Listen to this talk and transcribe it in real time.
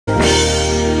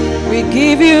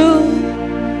give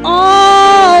you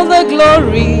all the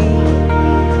glory.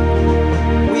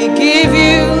 We give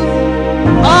you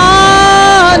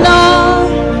honor.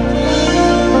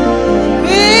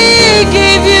 We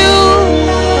give you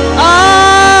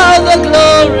all the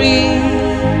glory.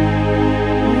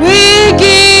 We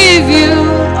give you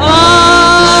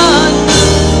honor.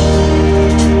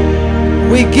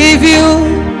 We give you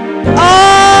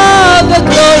all the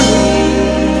glory.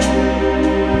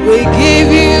 We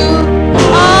give you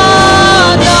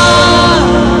honor.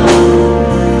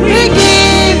 We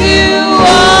give you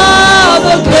all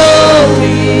the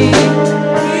glory.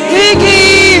 We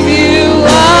give you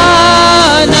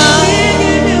honor.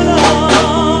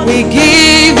 We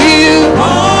give you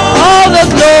all the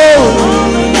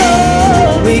glory.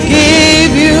 We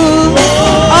give you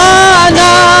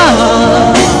honor.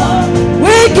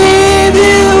 We give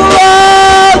you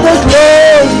all the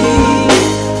glory.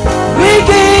 We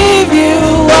give you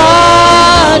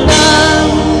honor.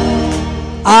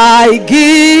 I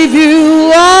give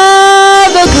you all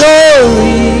the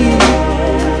glory.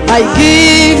 I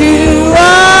give you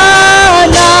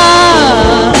honor.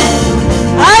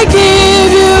 I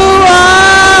give you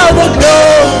all the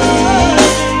glory.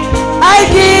 I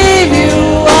give you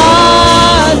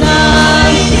honor.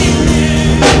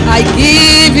 I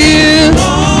give you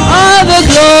all the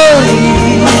glory.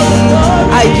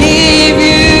 I give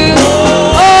you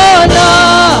honor.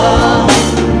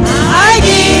 I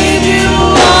give you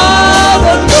all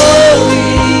the glory.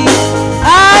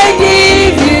 I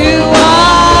give you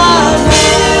honor.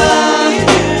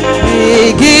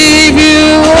 We give you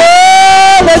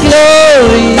all the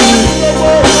glory.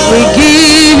 We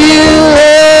give you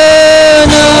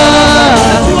honor.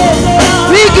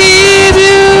 We give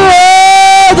you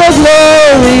all the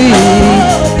glory.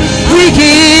 We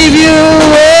give you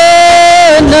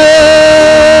honor.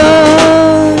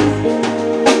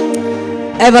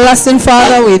 Everlasting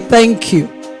Father, we thank you.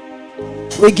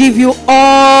 We give you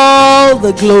all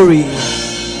the glory.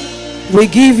 We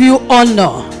give you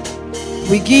honor.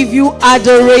 We give you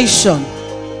adoration.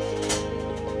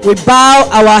 We bow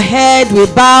our head, we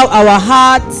bow our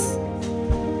hearts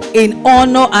in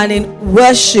honor and in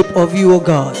worship of you, O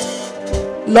God.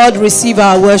 Lord, receive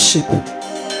our worship.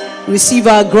 Receive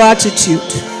our gratitude.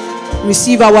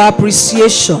 Receive our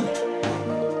appreciation.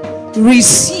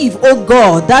 Receive, O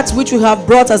God, that which you have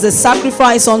brought as a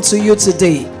sacrifice unto you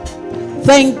today.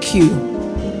 Thank you.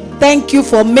 Thank you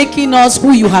for making us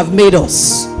who you have made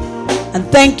us. And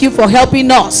thank you for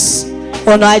helping us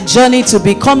on our journey to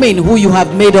becoming who you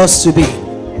have made us to be.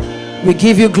 We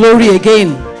give you glory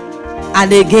again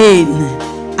and again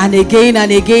and again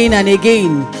and again and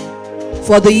again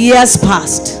for the years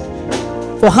past,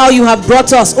 for how you have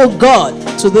brought us, oh God,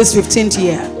 to this 15th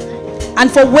year, and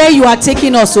for where you are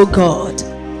taking us, oh God.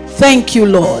 Thank you,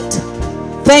 Lord.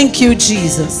 Thank you,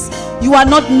 Jesus. You are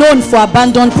not known for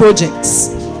abandoned projects,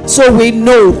 so we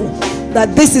know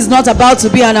that this is not about to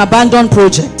be an abandoned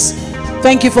project.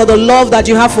 Thank you for the love that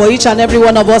you have for each and every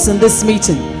one of us in this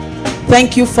meeting.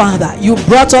 Thank you, Father. You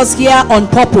brought us here on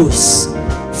purpose,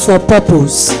 for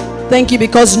purpose. Thank you,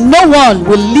 because no one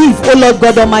will leave, oh Lord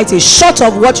God Almighty, short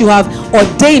of what you have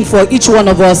ordained for each one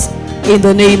of us, in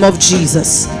the name of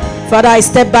Jesus. Father, I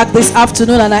step back this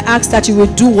afternoon and I ask that you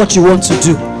will do what you want to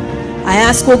do. I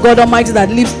ask, oh God Almighty, that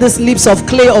these lips of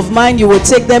clay of mine, you will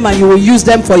take them and you will use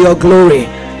them for your glory.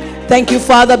 Thank you,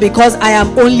 Father, because I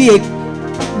am only a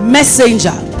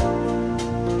messenger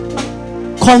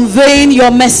conveying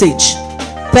your message.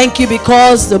 Thank you,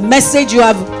 because the message you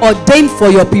have ordained for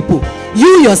your people,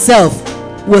 you yourself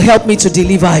will help me to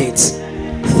deliver it.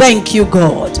 Thank you,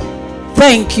 God.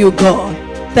 Thank you, God.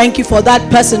 Thank you for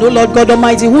that person, oh Lord God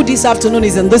Almighty, who this afternoon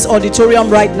is in this auditorium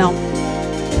right now,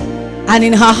 and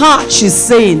in her heart she's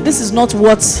saying, this is not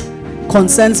what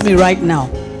concerns me right now.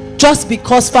 Just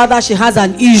because, Father, she has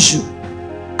an issue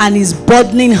and is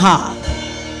burdening her,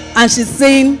 and she's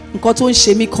saying,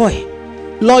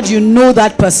 Lord, you know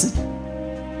that person.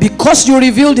 Because you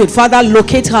revealed it, Father,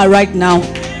 locate her right now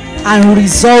and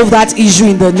resolve that issue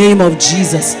in the name of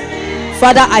Jesus.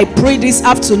 Father, I pray this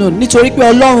afternoon,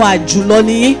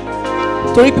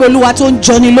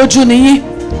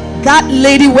 that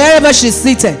lady, wherever she's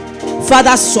seated,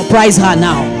 Father, surprise her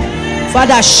now.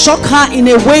 Father, shock her in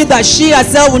a way that she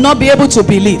herself will not be able to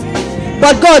believe.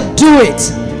 But God, do it.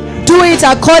 Do it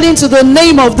according to the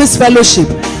name of this fellowship.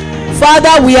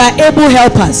 Father, we are able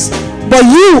helpers, but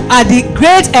you are the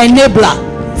great enabler.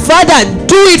 Father,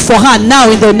 do it for her now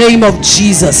in the name of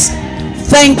Jesus.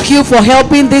 Thank you for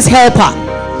helping this helper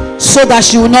so that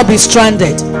she will not be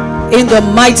stranded. In the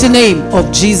mighty name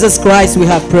of Jesus Christ we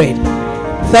have prayed.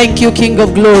 Thank you, King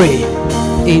of Glory.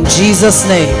 In Jesus'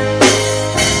 name,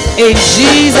 In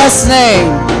Jesus'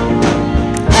 name.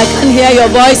 I can hear your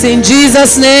voice in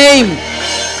Jesus' name.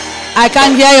 I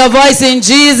can hear your voice in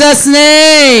Jesus'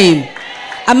 name.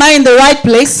 Am I in the right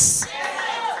place?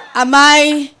 Am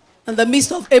I in the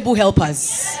midst of able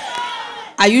helpers?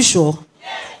 Are you sure?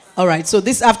 All right. So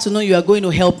this afternoon you are going to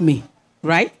help me,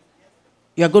 right?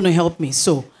 You are going to help me.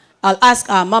 So I'll ask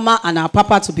our mama and our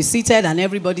papa to be seated and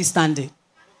everybody standing.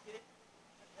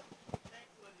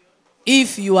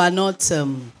 If you are not,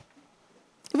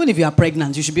 even if you are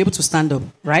pregnant, you should be able to stand up,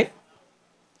 right?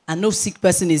 And no sick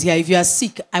person is here. If you are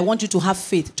sick, I want you to have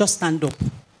faith. Just stand up.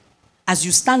 As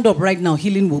you stand up right now,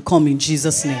 healing will come in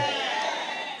Jesus' name.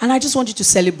 And I just want you to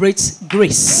celebrate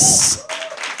grace.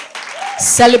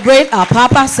 Celebrate our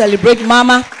papa, celebrate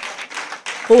mama.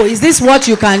 Oh, is this what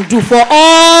you can do for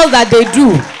all that they do?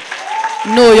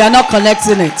 No, you are not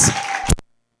connecting it.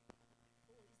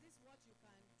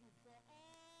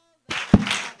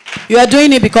 You are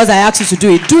doing it because I asked you to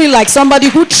do it. Do it like somebody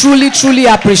who truly, truly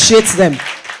appreciates them.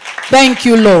 Thank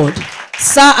you, Lord.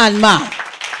 Sir and Ma,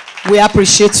 we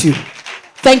appreciate you.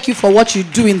 Thank you for what you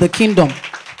do in the kingdom.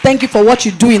 Thank you for what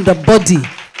you do in the body.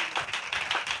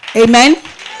 Amen.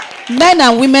 Men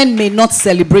and women may not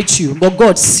celebrate you, but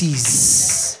God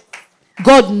sees.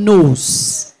 God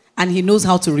knows. And He knows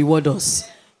how to reward us.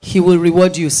 He will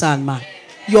reward you, sir and ma.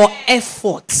 Your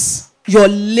efforts, your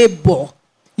labor,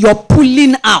 your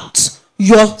pulling out,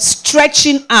 your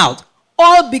stretching out,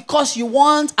 all because you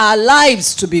want our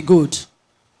lives to be good.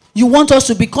 You want us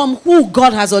to become who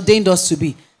God has ordained us to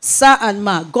be. Sir and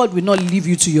ma, God will not leave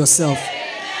you to yourself.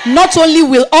 Not only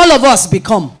will all of us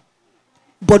become,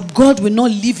 but God will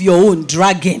not leave your own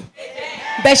dragging.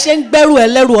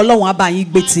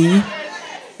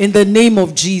 In the name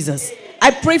of Jesus.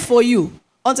 I pray for you.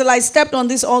 Until I stepped on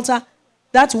this altar,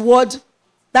 that word,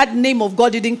 that name of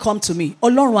God didn't come to me.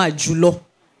 Ọlọ́run àjùlọ,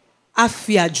 a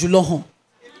fi àjùlọ hàn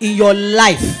in your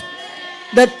life.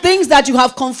 The things that you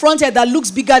have confronted that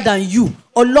looks bigger than you.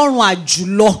 Ọlọ́run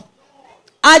àjùlọ.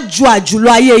 Aju àjùlọ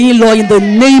ayé yín lọ in the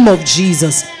name of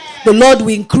Jesus. The Lord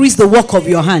will increase the work of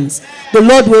your hands. The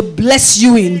Lord will bless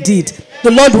you indeed.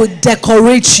 The Lord will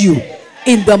decorate you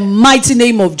in the mighty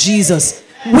name of Jesus.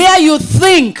 Where you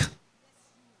think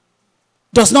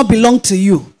does not belong to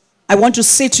you, I want to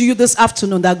say to you this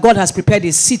afternoon that God has prepared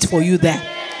a seat for you there.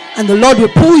 And the Lord will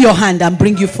pull your hand and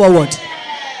bring you forward.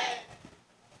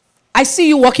 I see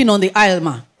you walking on the aisle,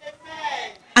 ma.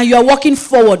 And you are walking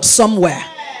forward somewhere.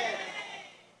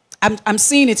 I'm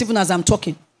seeing it even as I'm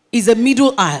talking. It's a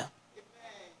middle aisle.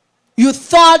 You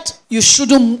thought you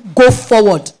shouldn't go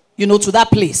forward, to that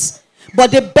place.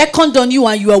 But they beckoned on you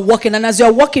and you were walking. And as you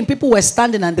are walking, people were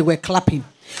standing and they were clapping.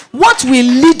 What will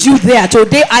lead you there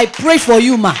today? I pray for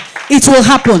you, ma. It will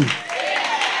happen.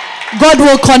 God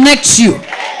will connect you.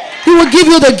 He will give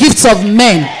you the gifts of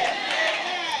men.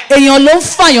 Èèyàn ló ń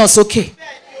fàyàn sókè.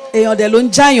 Èèyàn dẹ̀ ló ń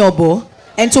jáyàn bọ̀.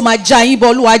 Ẹni tó máa já yín bọ̀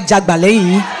Olúwa jàgbà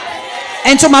lẹ́yìn yín.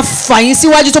 Ẹni tó máa fà yín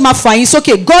síwájú tó máa fà yín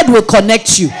sókè. God will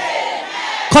connect you.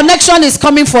 Connection is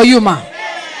coming for you, ma.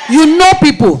 You know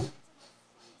people.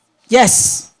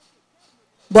 Yes.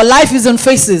 But life is in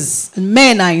phases and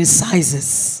men are in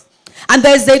sizes. And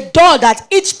there's a door that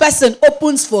each person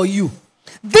opens for you.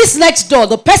 This next door,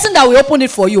 the person that will open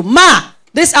it for you, ma,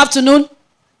 this afternoon,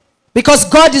 because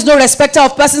God is no respecter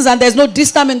of persons and there's no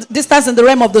distance in the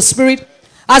realm of the spirit,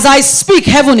 as I speak,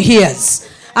 heaven hears.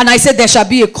 And I said there shall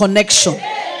be a connection.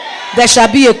 There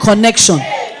shall be a connection.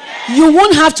 You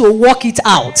won't have to work it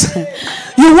out.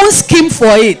 You won't scheme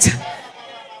for it.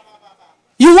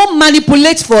 You won't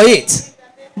manipulate for it.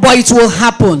 But it will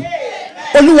happen.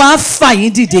 Olúwa fà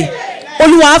yín dìde.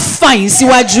 Olúwa fà yín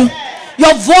síwájú.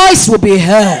 Your voice will be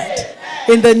heard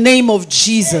in the name of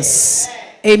Jesus.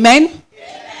 Amen.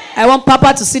 I want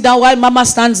Papa to sit down while Mama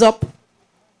stands up.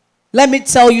 Let me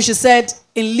tell you, she said,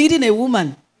 in leading a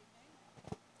woman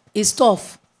is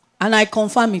tough. And I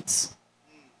confirm it.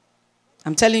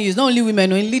 I'm telling you, it's not only women,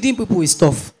 no, in leading people is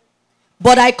tough.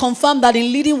 But I confirm that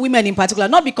in leading women in particular,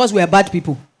 not because we are bad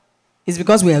people, it's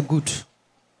because we are good.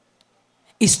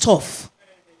 It's tough.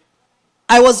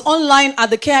 I was online at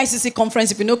the KICC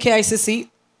conference. If you know KICC,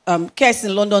 KICC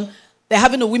in London, they're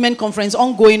having a women conference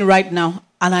ongoing right now.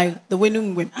 And I've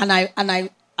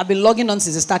been logging on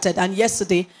since it started. And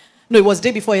yesterday, no, it was the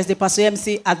day before yesterday, Pastor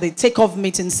MC at the takeoff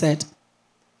meeting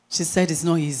she said it's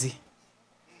not easy.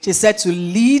 She said to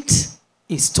lead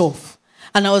is tough.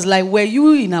 And I was like, were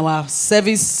you in our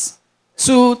service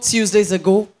 2 Tuesdays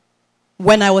ago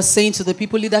when I was saying to the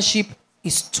people, leadership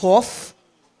is tough?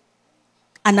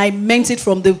 And I meant it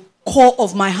from the core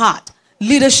of my heart.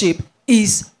 Leadership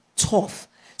is tough.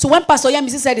 So when Pastor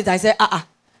Yamisi said it, I said,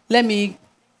 let me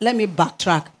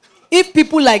backtrack. If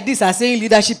people like this are saying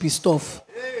leadership is tough,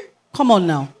 come on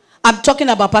now. I'm talking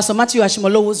about Pastor Matthew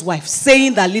Ashimolowo's wife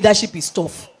saying that leadership is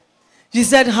tough. She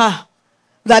said that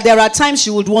there are times she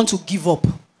would want to give up.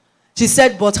 She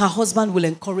said, but her husband will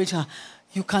encourage her.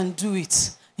 You can do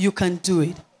it. You can do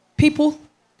it. People,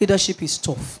 leadership is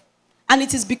tough. And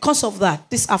it is because of that,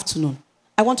 this afternoon,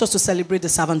 I want us to celebrate the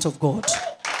servant of God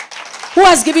who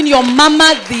has given your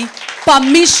mama the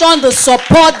permission, the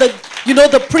support,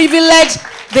 the privilege,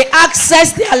 the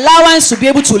access, the allowance to be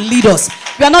able to lead us.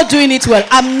 If you are not doing it well,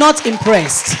 I'm not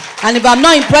impressed. And if I'm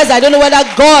not impressed, I don't know whether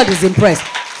God is impressed.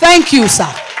 Thank you,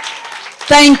 sir.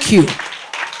 Thank you.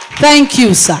 Thank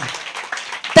you, sir.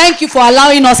 Thank you for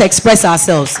allowing us to express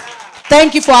ourselves.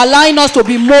 Thank you for allowing us to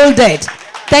be molded.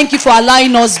 Thank you for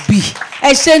allowing us be.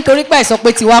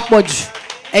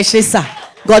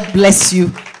 God bless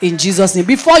you in Jesus' name.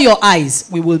 Before your eyes,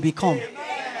 we will become.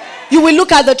 You will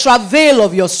look at the travail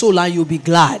of your soul and you'll be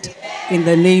glad in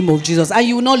the name of Jesus. And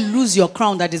you will not lose your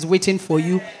crown that is waiting for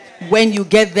you when you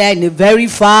get there in a very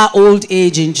far old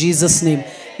age in Jesus' name.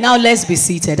 Now let's be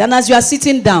seated. And as you are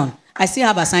sitting down, I still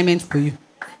have assignment for you.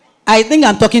 I think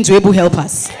I'm talking to able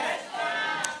helpers.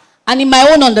 And in my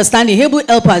own understanding, able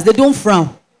helpers, they don't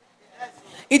frown.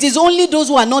 It is only those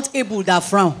who are not able that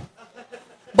frown.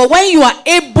 But when you are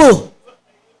able,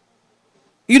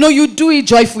 you do it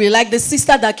joyfully. Like the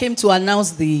sister that came to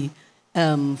announce the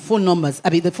phone numbers,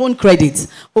 the phone credits.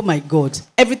 Oh my God.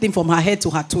 Everything from her head to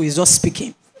her toe is just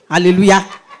speaking. Hallelujah.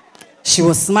 She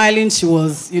was smiling. She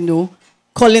was,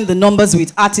 calling the numbers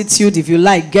with attitude. If you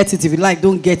like, get it. If you like,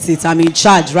 don't get it. I'm in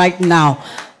charge right now.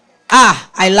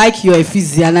 I like your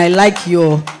effigy and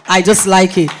I just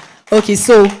like it. Okay,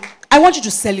 so I want you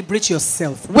to celebrate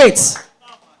yourself. Wait.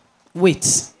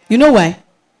 You know why?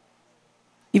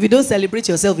 If you don't celebrate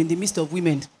yourself in the midst of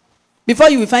women, before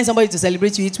you will find somebody to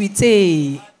celebrate you, it will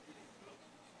take.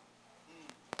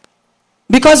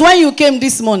 Because when you came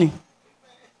this morning,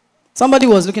 somebody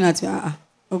was looking at you.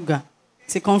 Oh God,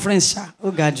 it's a conference.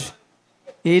 Oh God,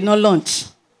 no lunch.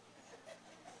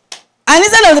 And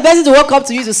instead of the person to walk up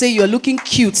to you to say you're looking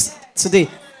cute today,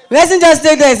 the person just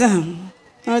stay there and say,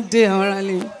 oh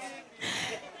dear,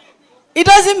 it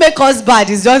doesn't make us bad.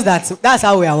 It's just that's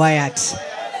how we are wired.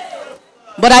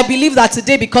 But I believe that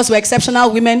today, because we're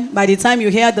exceptional women, by the time you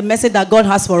hear the message that God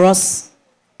has for us,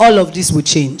 all of this will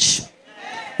change.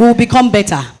 We will become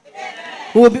better.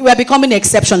 We're becoming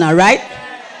exceptional, right?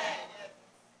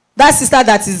 That sister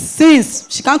that is,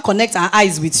 since she can't connect her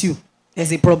eyes with you,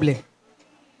 there's a problem.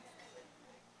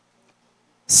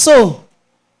 So,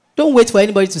 don't wait for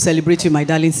anybody to celebrate you, my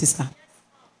darling sister.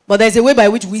 But there's a way by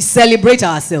which we celebrate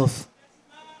ourselves.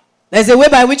 There's a way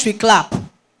by which we clap.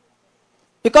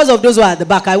 Because of those who are at the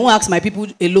back, I won't ask my people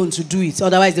alone to do it.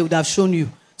 Otherwise, they would have shown you.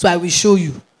 So I will show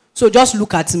you. So just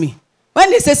look at me. When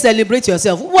they say celebrate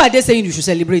yourself, who are they saying you should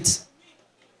celebrate?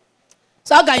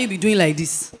 So how can you be doing like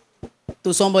this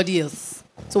to somebody else?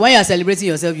 So when you are celebrating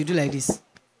yourself, you do like this.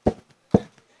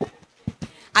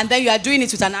 And then you are doing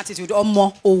it with an attitude. Oh,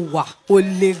 more, oh, wow,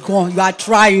 you are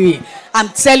trying. I'm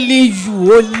telling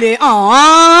you,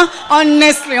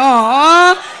 honestly,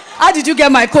 how did you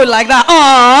get my coat like that?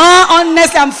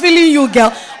 Honestly, I'm feeling you,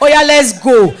 girl. Oh yeah, let's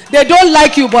go. They don't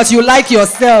like you, but you like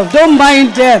yourself. Don't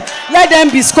mind them. Let them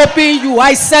be scoping you.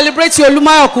 I celebrate you,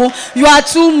 Mayokun. You are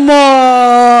too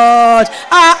much.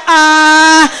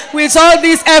 With all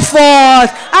this effort.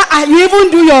 You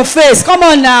even do your face. Come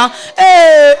on now.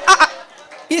 Hey,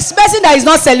 This person that is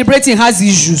not celebrating has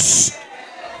issues.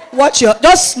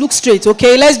 Just look straight,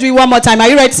 okay? Let's do it one more time. Are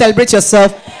you ready to celebrate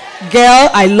yourself? Girl,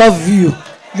 I love you.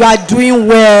 You are doing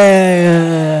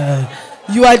well.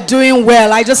 You are doing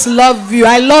well. I just love you.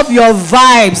 I love your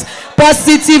vibes.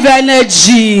 Positive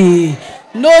energy.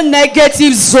 No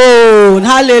negative zone.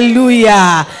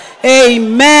 Hallelujah.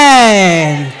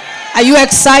 Amen. Are you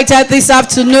excited this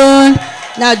afternoon?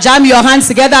 Now jam your hands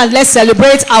together and let's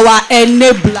celebrate our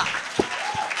enabler.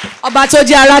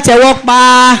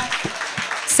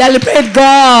 Celebrate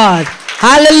God.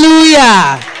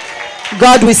 Hallelujah.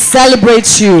 God, we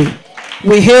celebrate you.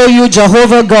 We hail you,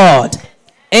 Jehovah God.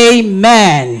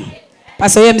 Amen.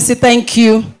 Pastor MC, thank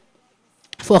you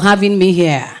for having me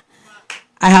here.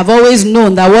 I have always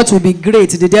known that what will be great,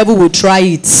 the devil will try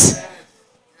it.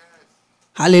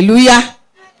 Hallelujah.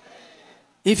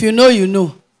 If you know, you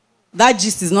know. That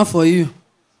gist is not for you.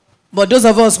 But those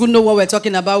of us who know what we're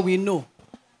talking about, we know.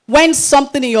 When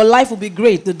something in your life will be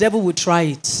great, the devil will try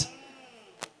it.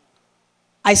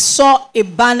 I saw a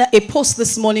post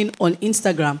this morning on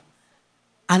Instagram,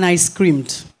 and I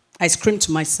screamed. I screamed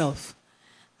to myself.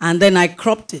 And then I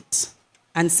cropped it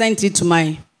and sent it to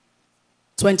my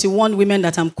 21 women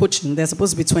that I'm coaching. They're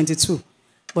supposed to be 22.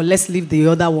 But let's leave the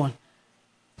other one.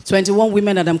 21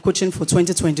 women that I'm coaching for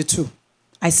 2022.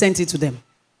 I sent it to them.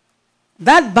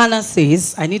 That banner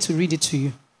says, I need to read it to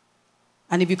you.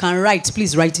 And if you can write,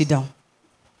 please write it down.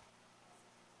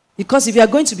 Because if you are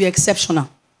going to be exceptional,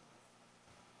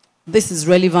 this is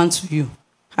relevant to you.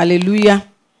 Hallelujah.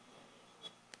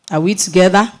 Are we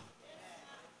together?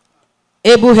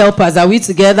 Able helpers, are we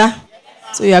together?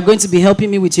 So you are going to be helping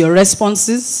me with your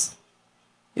responses.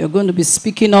 You're going to be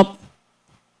speaking up.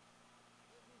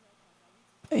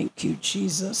 Thank you,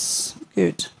 Jesus.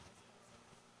 Good.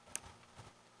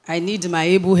 I need my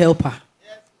able helper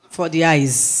for the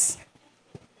eyes.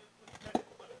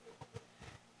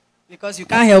 Because you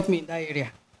can't help me in that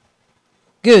area.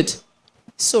 Good.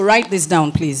 So write this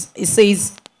down, please. It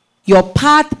says, your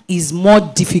path is more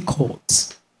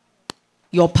difficult.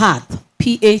 Your path,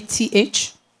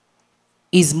 P-A-T-H,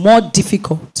 is more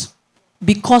difficult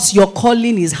because your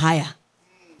calling is higher.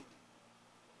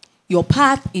 Your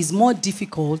path is more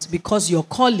difficult because your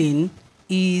calling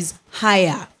is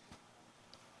higher.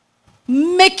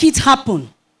 Make it happen.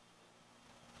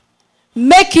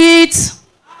 Make it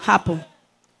happen.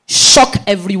 Shock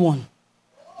everyone.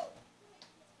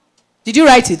 Did you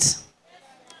write it?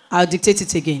 I'll dictate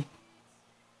it again.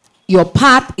 Your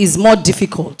path is more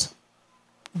difficult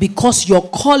because your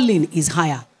calling is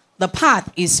higher. The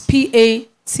path is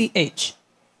P-A-T-H.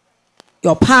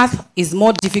 Your path is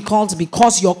more difficult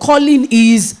because your calling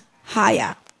is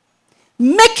higher.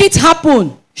 Make it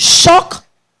happen. Shock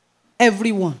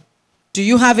everyone. Do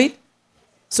you have it?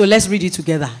 So let's read it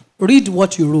together. Read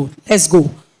what you wrote. Let's go.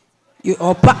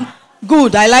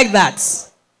 Good, I like that.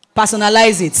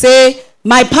 Personalize it. Say,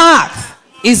 my path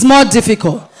is more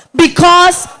difficult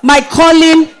because my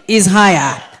calling is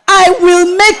higher. I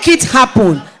will make it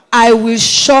happen. I will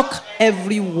shock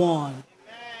everyone.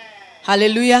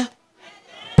 Hallelujah.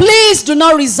 Please do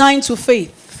not resign to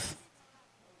faith.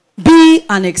 Be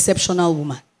an exceptional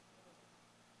woman.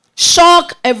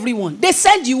 Shock everyone. They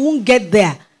said you won't get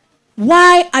there.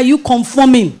 Why are you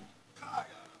conforming?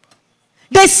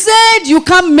 They said you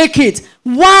can't make it.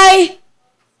 Why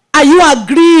are you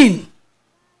agreeing?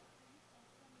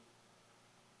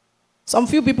 Some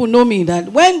few people know me that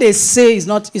when they say it's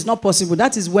not possible,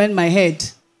 that is when my head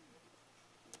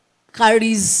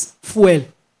carries fuel.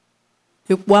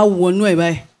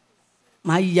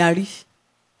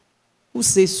 Who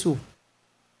says so?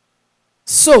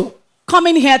 So,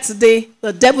 coming here today,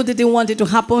 the devil didn't want it to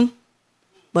happen,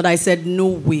 but I said, no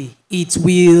way, it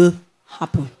will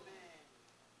happen.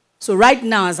 So right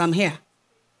now, as I'm here,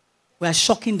 we are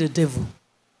shocking the devil.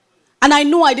 And I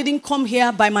know I didn't come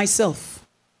here by myself.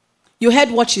 You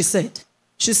heard what she said.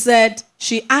 She said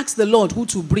she asked the Lord who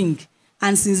to bring,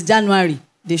 and since January,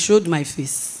 they showed my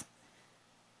face.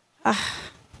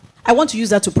 I want to use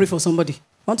that to pray for somebody. I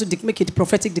want to make it a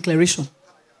prophetic declaration.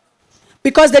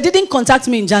 Because they didn't contact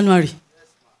me in January.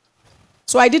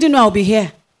 So I didn't know I'll be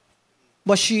here.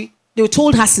 But they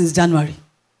told her since January.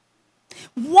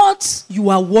 What you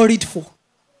are worried for,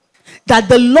 that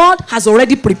the Lord has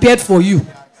already prepared for you.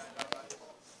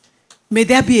 May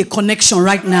there be a connection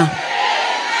right now.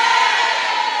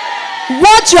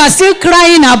 What you are still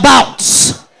crying about,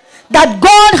 that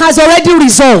God has already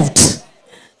resolved.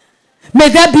 May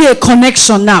there be a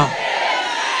connection now.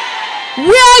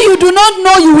 Where you do not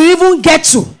know you will even get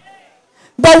to,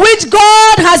 but which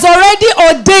God has already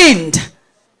ordained.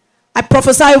 I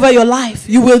prophesy over your life,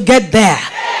 you will get there.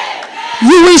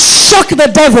 You will shock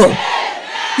the devil.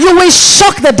 You will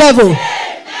shock the devil.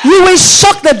 You will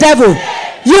shock the devil.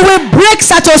 You will break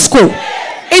status quo.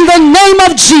 In the name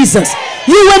of Jesus.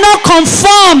 You will not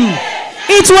conform.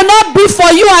 It will not be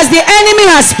for you as the enemy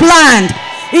has planned.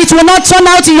 It will not turn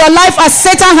out in your life as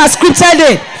Satan has scripted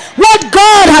it. What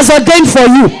God has ordained for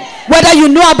you, whether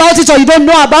you know about it or you don't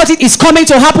know about it, is coming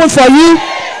to happen for you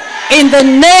in the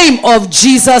name of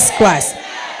Jesus Christ.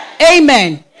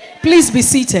 Amen. Please be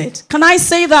seated. Can I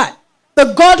say that?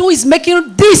 The God who is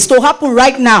making this to happen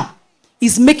right now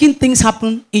is making things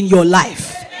happen in your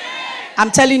life. I'm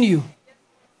telling you.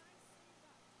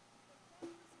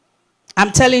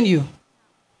 I'm telling you.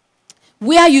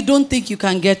 Where you don't think you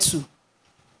can get to,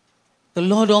 the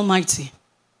Lord Almighty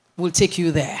will take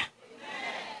you there.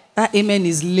 That amen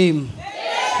is lame.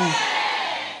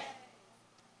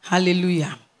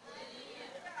 Hallelujah.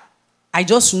 I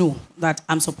just know that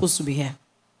I'm supposed to be here.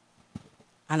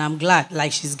 And I'm glad,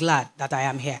 like she's glad, that I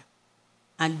am here.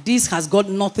 And this has got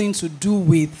nothing to do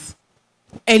with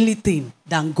anything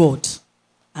than God.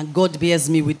 And God bears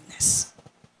me witness.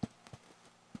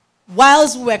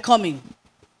 Whilst we were coming,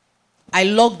 I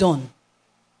logged on.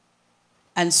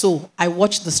 And so I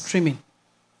watched the streaming.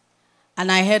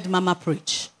 And I heard Mama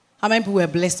preach. How many people were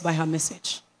blessed by her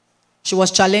message? She was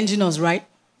challenging us, right?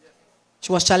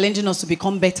 She was challenging us to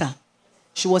become better.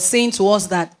 She was saying to us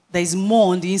that there is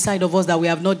more on the inside of us that we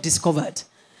have not discovered.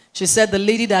 She said the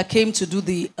lady that came to do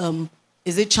the,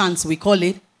 is it chants we call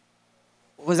it?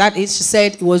 Was that it? She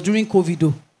said it was during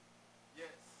COVID. Yes.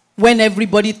 When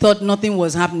everybody thought nothing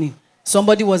was happening.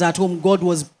 Somebody was at home. God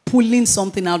was pulling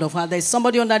something out of her. There's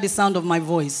somebody under the sound of my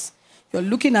voice. You're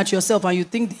looking at yourself and you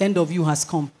think the end of you has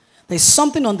come. There's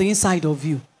something on the inside of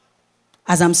you.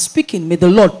 As I'm speaking, may the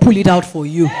Lord pull it out for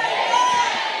you.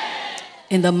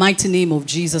 In the mighty name of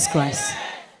Jesus Christ.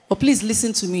 But please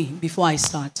listen to me before I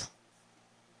start.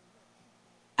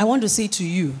 I want to say to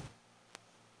you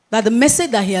that the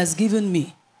message that he has given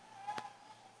me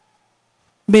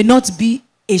may not be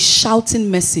a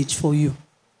shouting message for you.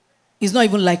 It's not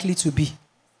even likely to be.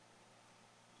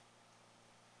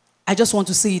 I just want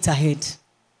to say it ahead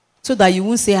so that you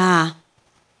won't say, I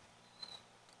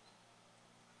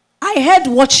heard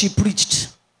what she preached.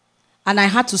 And I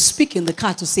had to speak in the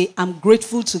car to say, I'm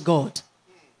grateful to God.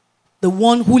 The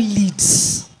one who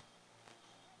leads.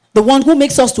 The one who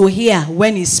makes us to hear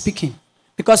when he's speaking.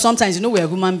 Because sometimes, we are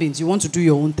human beings. You want to do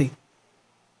your own thing.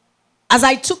 As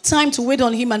I took time to wait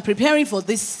on him and preparing for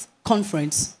this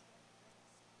conference,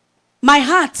 my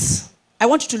heart, I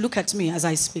want you to look at me as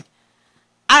I speak.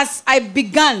 As I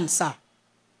began, sir,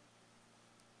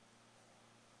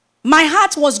 my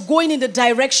heart was going in the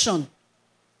direction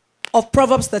of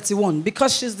Proverbs 31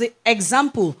 because she's the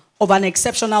example of an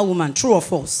exceptional woman, true or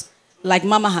false, like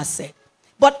Mama has said.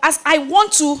 But as I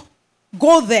want to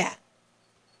go there,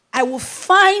 I will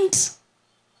find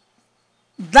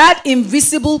that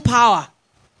invisible power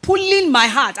pulling my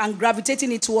heart and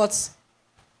gravitating it towards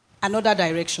another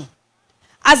direction.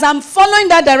 As I'm following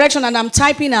that direction and I'm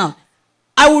typing out,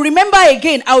 I will remember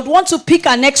again, I would want to pick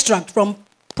an extract from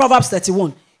Proverbs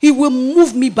 31. He will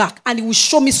move me back and he will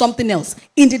show me something else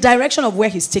in the direction of where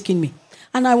he's taking me.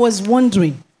 And I was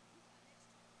wondering,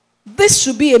 this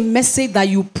should be a message that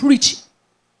you preach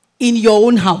in your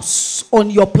own house, on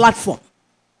your platform.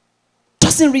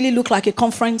 Doesn't really look like a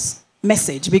conference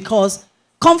message because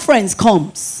conference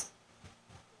comes.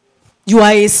 You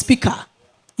are a speaker.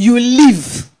 You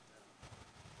live.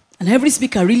 And every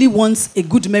speaker really wants a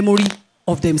good memory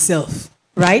of themselves,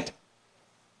 right?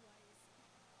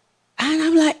 And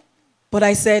I'm like, but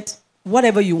I said,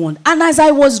 whatever you want. And as I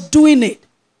was doing it,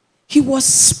 he was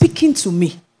speaking to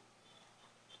me.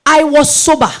 I was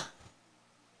sober.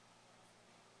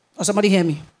 Or somebody hear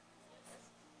me?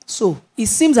 So, it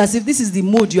seems as if this is the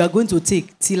mode you are going to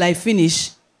take till I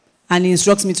finish and he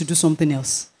instructs me to do something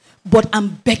else. But I'm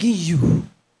begging you,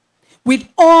 with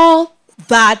all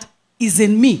that is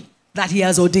in me that he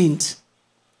has ordained,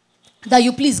 that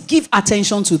you please give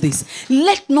attention to this.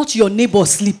 Let not your neighbor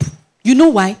sleep. You know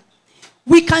why?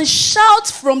 We can shout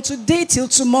from today till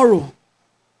tomorrow.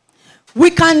 We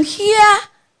can hear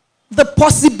the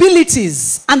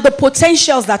possibilities and the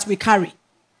potentials that we carry.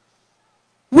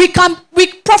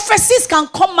 Prophecies can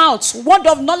come out. Word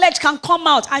of knowledge can come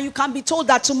out. And you can be told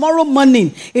that tomorrow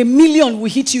morning, 1 million will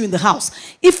hit you in the house.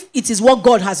 If it is what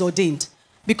God has ordained.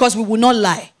 Because we will not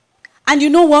lie. And you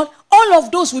know what? All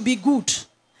of those will be good.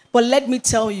 But let me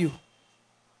tell you,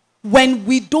 when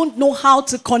we don't know how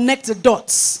to connect the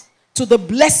dots to the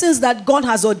blessings that God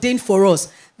has ordained for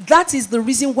us, that is the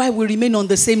reason why we remain on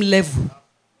the same level.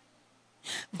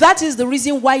 That is the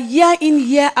reason why year in,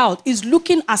 year out is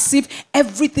looking as if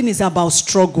everything is about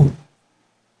struggle.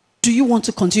 Do you want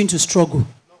to continue to struggle?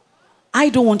 I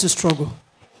don't want to struggle.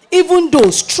 Even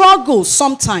though struggle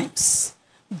sometimes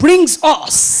brings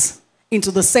us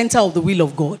into the center of the will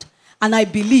of God. And I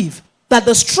believe that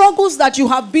the struggles that you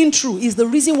have been through is the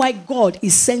reason why God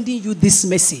is sending you this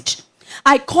message.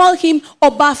 I call him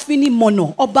Oba Fini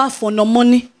Mono, Oba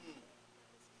Fonomoni.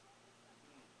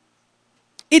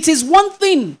 It is one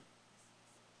thing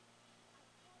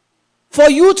for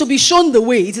you to be shown the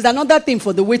way. It is another thing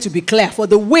for the way to be clear, for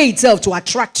the way itself to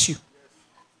attract you.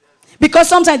 Because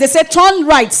sometimes they say, turn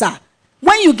right, sir.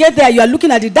 When you get there, you are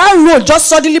looking at it. That road just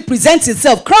suddenly presents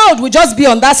itself. Crowd will just be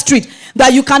on that street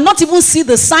that you cannot even see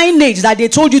the signage that they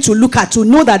told you to look at to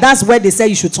know that that's where they say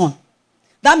you should turn.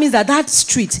 That means that that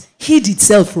street hid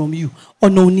itself from you.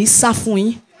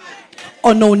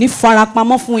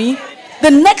 The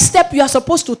next step you are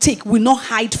supposed to take will not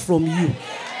hide from you.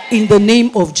 In the name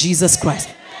of Jesus Christ.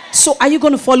 So are you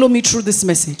going to follow me through this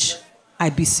message? I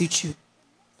beseech you.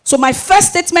 So my first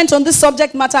statement on this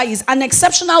subject matter is an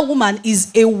exceptional woman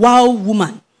is a wow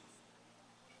woman.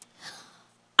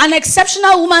 An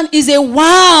exceptional woman is a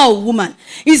wow woman.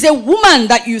 Is a woman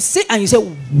that you see and you say,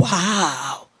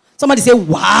 wow. Somebody say,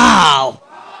 wow.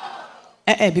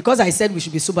 Because I said we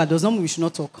should be sober does not mean we should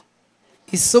not talk.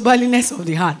 It's soberliness of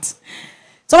the heart.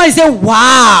 Somebody say,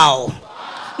 wow.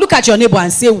 Look at your neighbor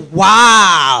and say,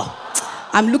 wow.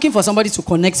 I'm looking for somebody to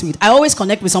connect with. I always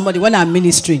connect with somebody when I'm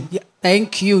ministering. Yeah,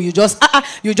 thank you. You see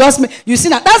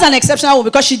that? That's an exceptional one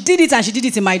because she did it and she did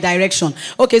it in my direction.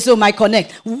 Okay, so my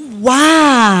connect.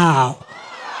 Wow.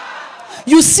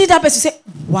 You see that person say,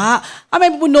 wow. How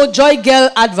many people know Joy Girl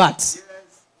adverts?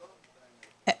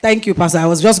 Thank you, Pastor. I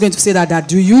was just going to say that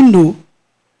do you know?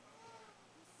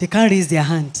 They can't raise their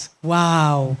hand.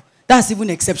 Wow. That's even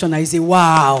exceptional. You say,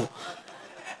 wow.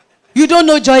 You don't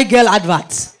know Joy Girl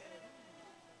adverts.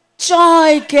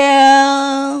 Joy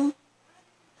Girl.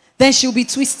 Then she'll be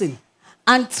twisting.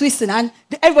 And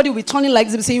everybody will be turning like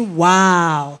this, saying,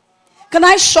 wow. Can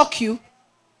I shock you?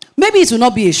 Maybe it will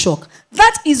not be a shock.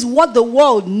 That is what the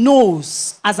world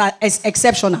knows as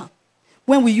exceptional.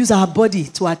 When we use our body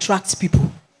to attract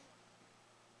people.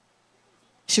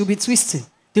 She'll be twisting.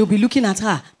 They'll be looking at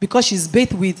her because she's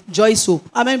bathed with Joy soap.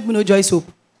 How many people know Joy soap?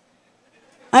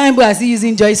 How many people are still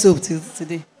using Joy soap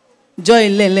today? Joy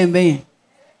Len.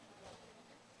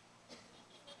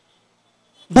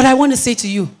 But I want to say to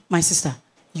you, my sister,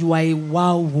 you are a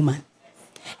wow woman.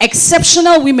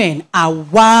 Exceptional women are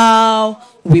wow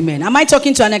women. Am I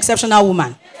talking to an exceptional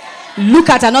woman? Look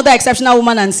at another exceptional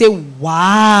woman and say,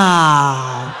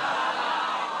 wow.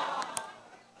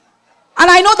 And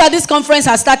I know that this conference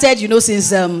has started, since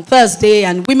Thursday,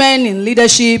 and women in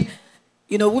leadership,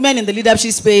 women in the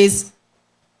leadership space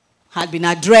had been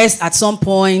addressed at some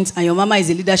point, and your mama is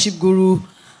a leadership guru.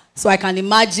 So I can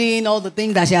imagine all the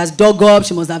things that she has dug up.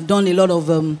 She must have done a lot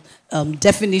of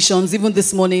definitions. Even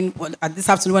this morning, this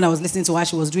afternoon when I was listening to her,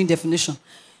 she was doing definition.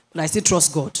 But I still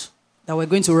trust God that we're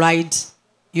going to ride,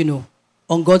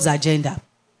 on God's agenda.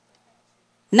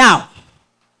 Now,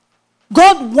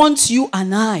 God wants you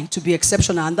and I to be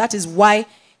exceptional, and that is why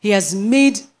He has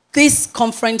made this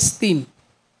conference theme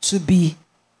to be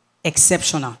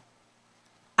exceptional.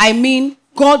 I mean,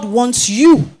 God wants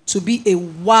you to be a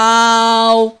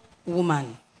wow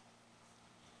woman.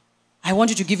 I want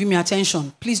you to give me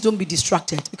attention. Please don't be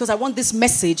distracted, because I want this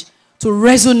message to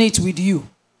resonate with you.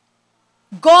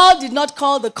 God did not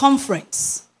call the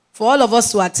conference for all of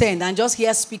us to attend and just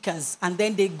hear speakers and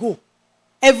then they go.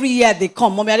 Every year they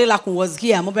come. Mommy Adelakun was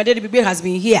here. Mommy Adelakun has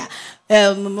been here.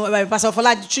 Pastor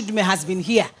Fola Chidime has been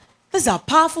here. These are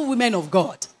powerful women of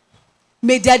God.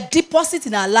 May their deposit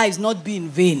in our lives not be in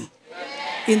vain.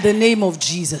 In the name of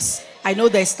Jesus. I know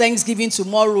there's Thanksgiving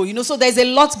tomorrow. So there's a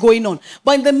lot going on.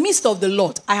 But in the midst of the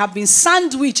lot, I have been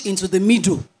sandwiched into the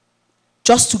middle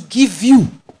just to give you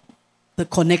the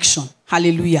connection.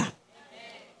 Hallelujah.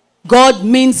 God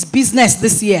means business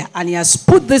this year, and He has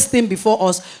put this thing before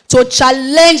us to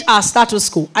challenge our status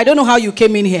quo. I don't know how you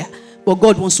came in here, but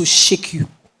God wants to shake you.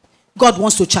 God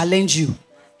wants to challenge you.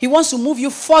 He wants to move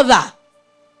you further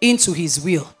into His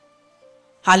will.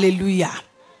 Hallelujah.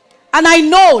 And I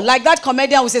know, like that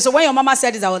comedian will say, so when your mama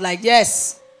said this, I was like,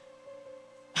 yes,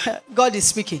 God is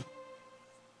speaking.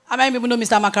 How many people know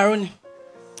Mr. Macaroni?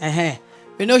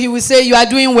 He will say, you are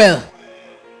doing well.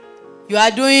 You are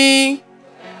doing.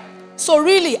 So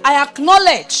really, I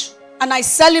acknowledge and I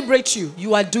celebrate you.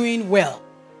 You are doing well.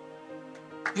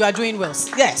 You are doing well.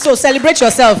 Yeah, so celebrate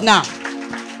yourself now.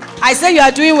 I say you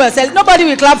are doing well. Nobody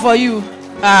will clap for you.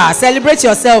 Celebrate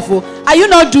yourself. Oh. Are you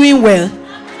not doing well?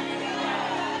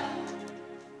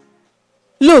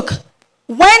 Look,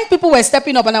 when people were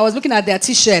stepping up and I was looking at their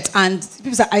t-shirt, and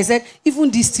people said, I said, even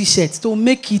this t-shirt, to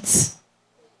make it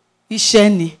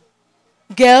shiny.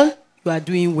 Girl, you are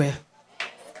doing well.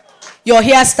 Your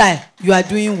hairstyle, you are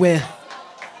doing well.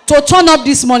 To turn up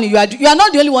this morning, you are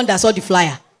not the only one that saw the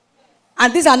flyer.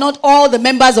 And these are not all the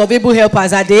members of Able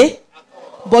Helpers, are they?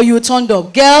 But you turned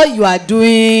up. Girl, you are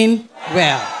doing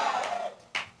well.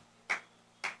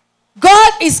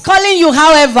 God is calling you,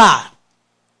 however,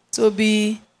 to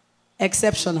be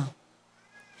exceptional.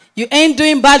 You ain't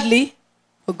doing badly,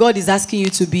 but God is asking you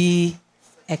to be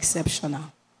exceptional.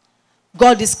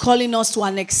 God is calling us to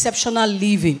an exceptional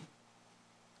living.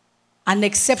 An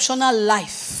exceptional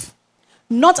life,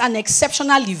 not an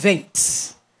exceptional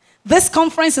event. This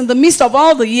conference, in the midst of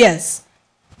all the years,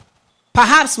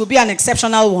 perhaps will be an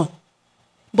exceptional one.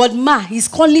 But He's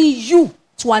calling you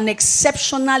to an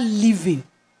exceptional living,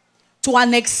 to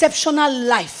an exceptional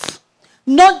life.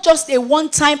 Not just a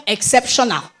one-time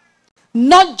exceptional,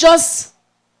 not just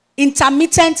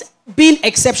intermittent being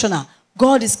exceptional.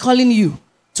 God is calling you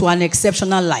to an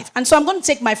exceptional life. And so I'm going to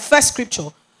take my first scripture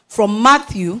from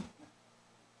Matthew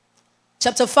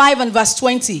chapter 5 and verse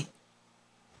 20.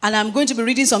 And I'm going to be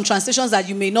reading some translations that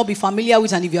you may not be familiar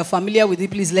with. And if you're familiar with it,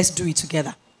 please let's do it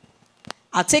together.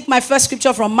 I'll take my first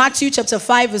scripture from Matthew chapter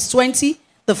 5 verse 20.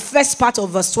 The first part of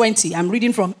verse 20. I'm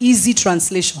reading from Easy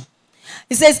Translation.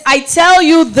 It says, I tell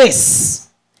you this,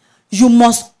 you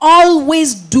must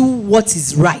always do what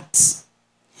is right.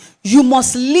 You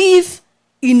must live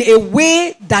in a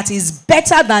way that is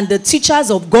better than the teachers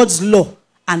of God's law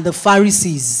and the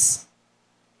Pharisees.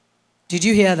 Did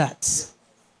you hear that?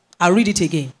 I'll read it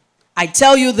again. I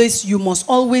tell you this, you must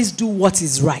always do what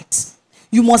is right.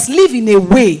 You must live in a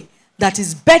way that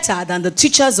is better than the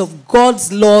teachers of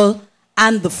God's law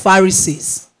and the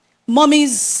Pharisees.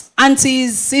 Mummies,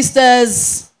 aunties,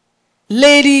 sisters,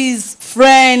 ladies,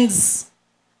 friends,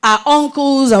 our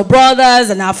uncles, our brothers,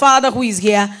 and our Father who is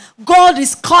here, God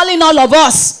is calling all of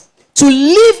us to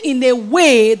live in a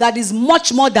way that is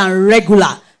much more than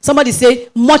regular. Somebody say,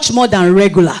 much more than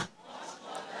regular.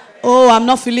 Oh, I'm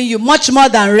not feeling you. Much more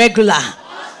than regular.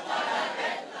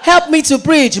 Help me to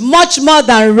preach. Much more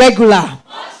than regular.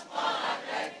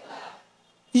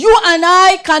 You and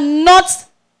I cannot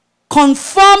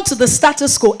conform to the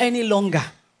status quo any longer.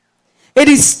 It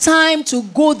is time to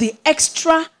go the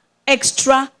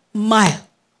extra mile.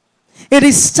 It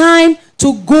is time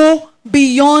to go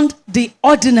beyond the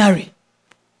ordinary.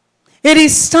 It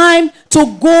is time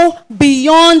to go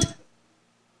beyond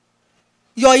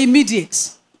your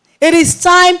immediate. It is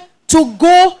time to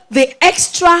go the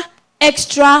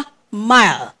extra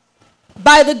mile.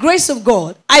 By the grace of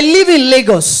God, I live in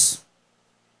Lagos.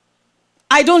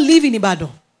 I don't live in Ibadan.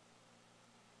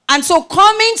 And so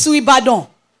coming to Ibadan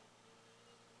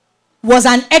was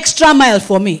an extra mile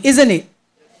for me, isn't it?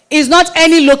 It's not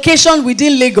any location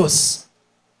within Lagos.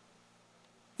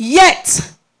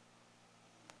 Yet,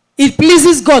 it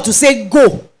pleases God to say,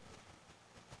 go.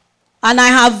 And I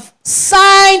have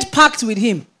signed pact with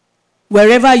him.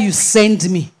 Wherever you send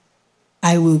me,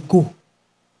 I will go.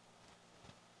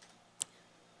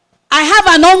 I have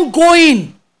an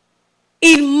ongoing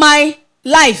in my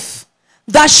life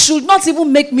that should not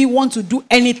even make me want to do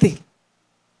anything.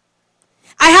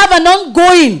 I have an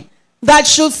ongoing that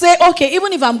should say, okay,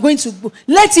 even if I'm going to go,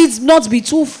 let it not be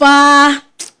too far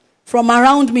from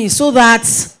around me so that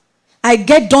I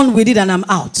get done with it and I'm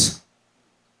out.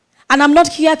 And I'm not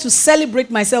here to celebrate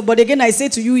myself, but again, I say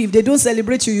to you, if they don't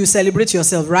celebrate you, you celebrate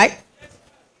yourself, right?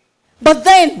 But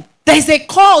then, there's a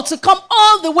call to come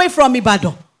all the way from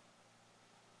Ibadan.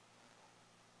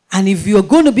 And if you're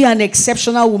going to be an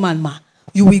exceptional woman, ma,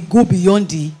 you will go beyond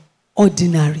the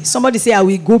ordinary. Somebody say, I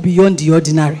will go beyond the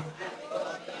ordinary.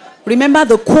 Remember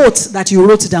the quote that you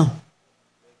wrote down.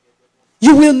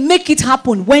 You will make it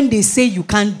happen when they say you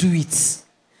can't do it.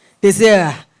 They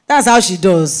say, that's how she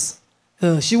does.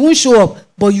 She won't show up,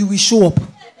 but you will show up.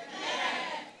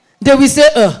 They will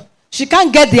say, she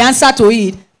can't get the answer to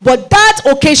it, but that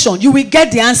occasion, you will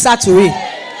get the answer to it.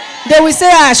 They will say,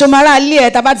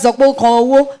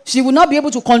 she will not be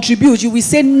able to contribute. You will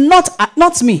say,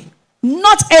 not me.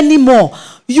 Not anymore.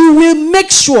 You will make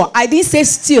sure. I didn't say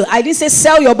steal. I didn't say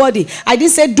sell your body. I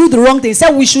didn't say do the wrong thing. I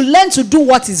said we should learn to do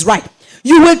what is right.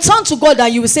 You will turn to God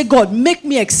and you will say, God, make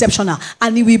me exceptional.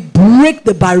 And he will break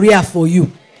the barrier for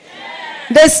you.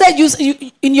 They said you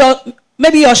in your,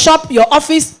 maybe your shop, your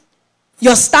office,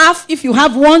 your staff, if you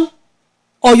have one,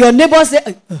 or your neighbor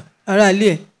say,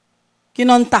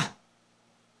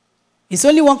 it's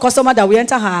only one customer that will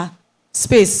enter her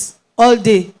space all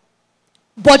day.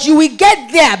 But you will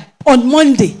get there on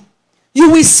Monday.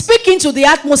 You will speak into the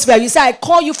atmosphere. You say, I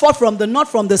call you forth from the north,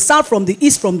 from the south, from the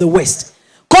east, from the west.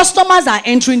 Customers are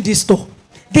entering this store.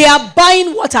 They are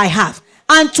buying what I have.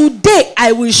 And today,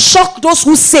 I will shock those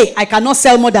who say I cannot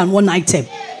sell more than one item.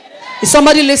 Is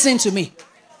somebody listening to me?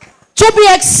 To be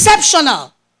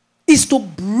exceptional is to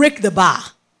break the bar.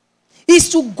 Is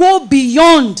to go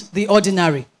beyond the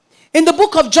ordinary. In the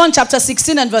book of John chapter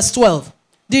 16 and verse 12,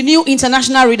 the New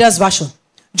International Reader's Version,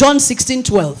 John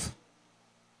 16:12.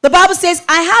 The Bible says,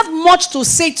 I have much to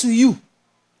say to you.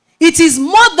 It is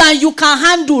more than you can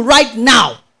handle right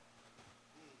now.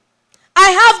 I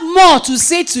have more to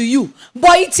say to you,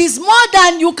 but it is more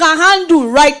than you can handle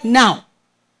right now.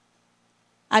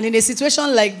 And in a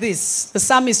situation like this, the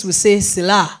psalmist will say,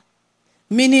 Selah,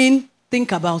 meaning,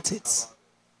 think about it.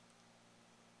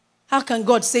 How can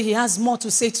God say he has more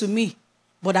to say to me,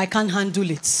 but I can't handle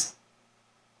it?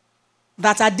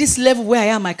 That at this level where I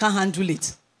am, I can't handle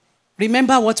it.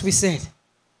 Remember what we said.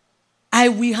 I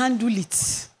will handle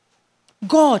it.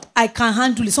 God, I can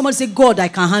handle it. Somebody say, God, I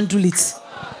can handle it.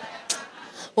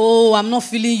 Oh, I'm not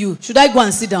feeling you. Should I go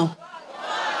and sit down?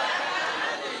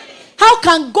 How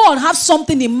can God have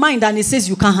something in mind and he says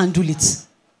you can't handle it?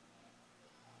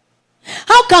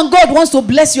 How can God wants to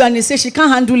bless you and he says she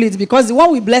can't handle it because the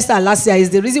one we blessed her last year is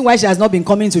the reason why she has not been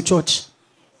coming to church?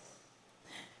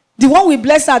 The one we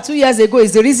blessed her 2 years ago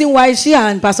is the reason why she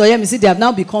and Pastor Yemisi, they have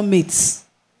now become mates.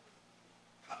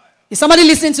 Is somebody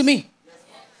listening to me?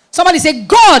 Somebody say,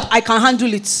 God, I can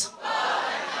handle it.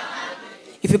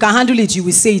 If you can handle it, you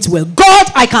will say it well.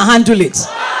 God, I can handle it.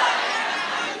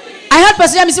 I heard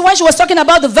Pastor Yemisi when she was talking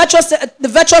about the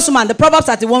virtuous woman, the Proverbs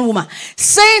 31 woman,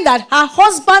 saying that her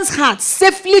husband's heart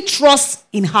safely trusts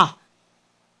in her.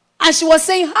 And she was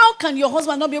saying, how can your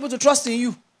husband not be able to trust in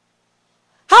you?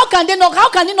 How can they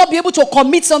not be able to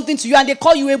commit something to you and they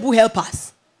call you able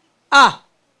helpers?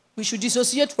 We should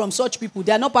dissociate from such people.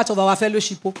 They are not part of our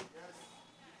fellowship.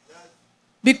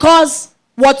 Because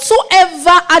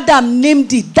whatsoever Adam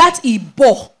named it, that he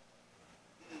bore.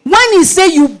 When he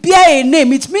say you bear a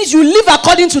name, it means you live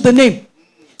according to the name.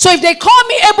 So if they call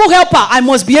me able helper, I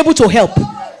must be able to help.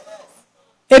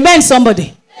 Amen,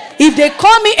 somebody. If they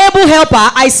call me able helper,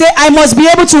 I say I must be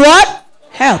able to what?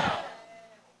 Help.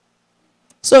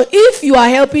 So if you are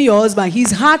helping your husband,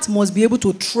 his heart must be able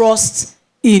to trust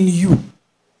in you.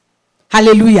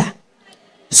 Hallelujah.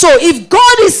 So if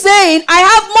God is saying, I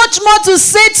have much more to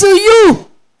say to you,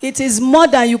 it is more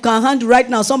than you can handle right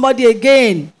now. Somebody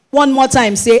again, one more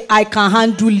time, say, I can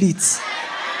handle it.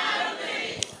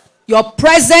 Your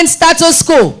present status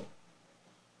quo,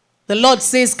 the Lord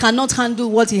says, cannot handle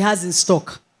what he has in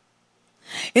stock.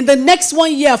 In the next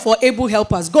 1 year for able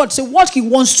helpers, God said what he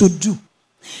wants to do.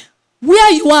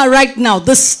 Where you are right now,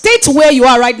 the state where you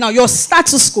are right now, your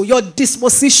status quo, your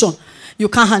disposition, you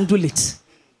can't handle it.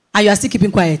 And you are still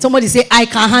keeping quiet. Somebody say, I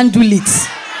can handle it.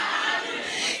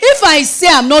 If I say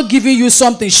I'm not giving you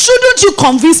something, shouldn't you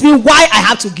convince me why I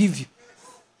have to give you?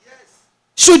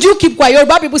 Should you keep quiet?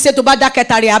 Yoruba people say, so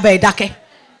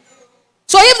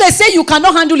if they say you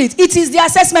cannot handle it, it is the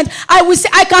assessment. I will say,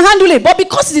 I can handle it. But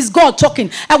because it is God talking,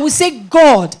 I will say,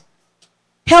 God,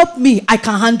 help me, I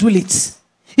can handle it.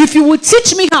 If you will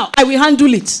teach me how, I will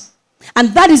handle it. And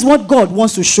that is what God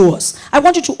wants to show us. I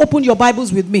want you to open your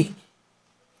Bibles with me.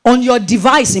 On your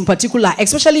device in particular,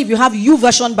 especially if you have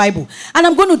YouVersion Bible. And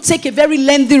I'm going to take a very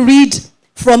lengthy read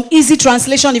from Easy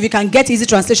Translation, if you can get Easy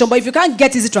Translation. But if you can't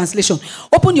get Easy Translation,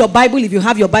 open your Bible if you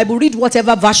have your Bible. Read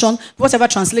whatever version, whatever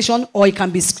translation, or it can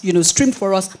be streamed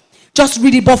for us. Just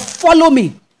read it, but follow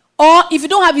me. Or if you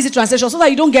don't have Easy Translation, so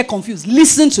that you don't get confused,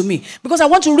 listen to me. Because I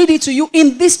want to read it to you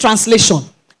in this translation.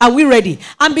 Are we ready?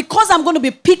 And because I'm going to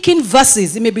be picking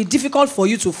verses, it may be difficult for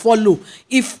you to follow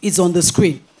if it's on the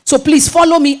screen. So please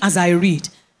follow me as I read.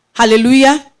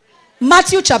 Hallelujah.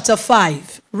 Matthew chapter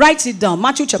 5. Write it down.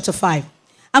 Matthew chapter 5.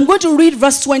 I'm going to read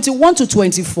verse 21 to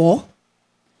 24.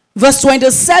 Verse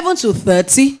 27 to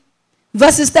 30.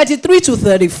 Verses 33 to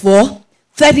 34.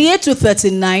 38 to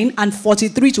 39. And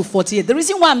 43 to 48. The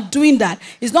reason why I'm doing that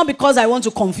is not because I want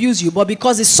to confuse you, but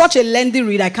because it's such a lengthy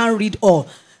read, I can't read all.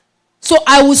 So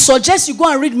I would suggest you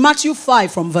go and read Matthew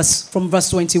 5 from verse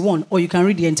 21. Or you can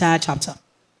read the entire chapter.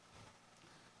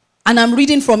 And I'm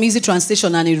reading from Easy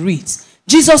Translation, and it reads,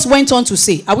 Jesus went on to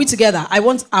say, are we together? I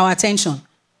want our attention.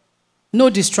 No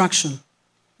distraction.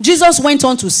 Jesus went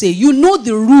on to say, you know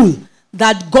the rule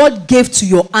that God gave to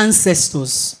your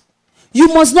ancestors. You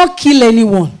must not kill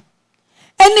anyone.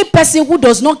 Any person who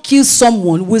does not kill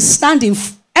someone will stand in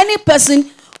any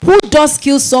person who does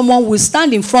kill someone will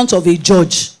stand in front of a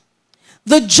judge.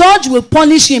 The judge will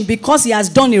punish him because he has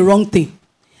done a wrong thing.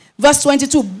 Verse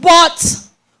 22, but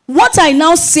what I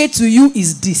now say to you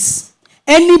is this.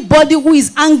 Anybody who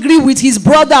is angry with his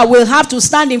brother will have to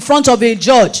stand in front of a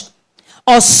judge.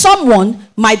 Or someone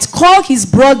might call his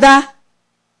brother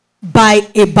by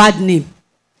a bad name.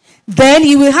 Then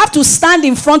he will have to stand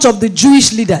in front of the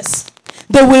Jewish leaders.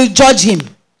 They will judge him.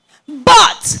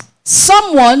 But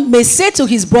someone may say to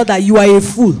his brother, you are a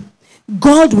fool.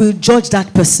 God will judge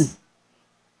that person.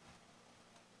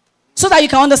 So that you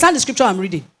can understand the scripture I'm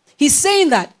reading. He's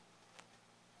saying that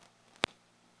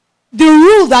the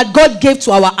rule that God gave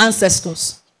to our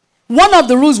ancestors, one of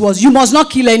the rules was you must not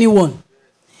kill anyone.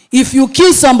 If you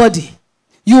kill somebody,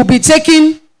 you will be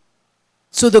taken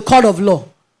to the court of law.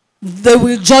 They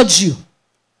will judge you.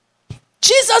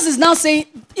 Jesus is now saying,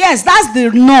 yes, that's the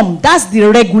norm. That's the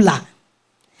regular.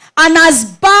 And as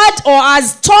bad or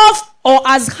as tough or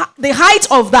as the height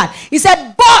of that, he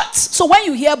said, but. So when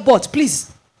you hear but,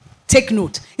 please take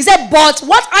note. He said, but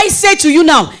what I say to you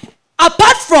now,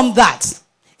 apart from that,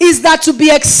 is that to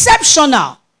be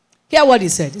exceptional. Hear what he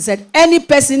said. He said, any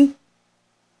person,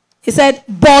 he said,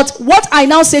 but what I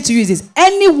now say to you is this.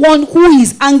 Anyone who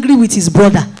is angry with his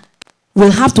brother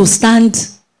will have to stand,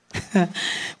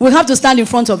 will have to stand in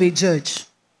front of a judge.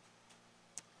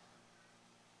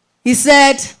 He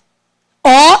said,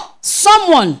 or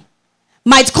someone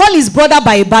might call his brother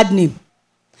by a bad name.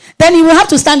 Then he will have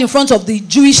to stand in front of the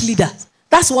Jewish leaders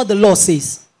That's what the law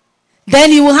says.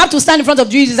 Then he will have to stand in front of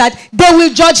Jesus that they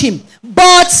will judge him.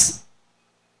 But,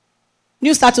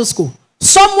 new status quo.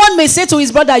 Someone may say to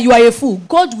his brother, you are a fool.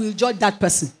 God will judge that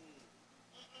person.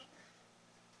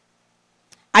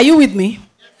 Are you with me?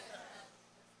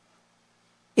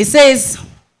 It says,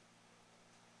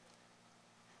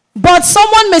 but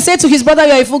someone may say to his brother,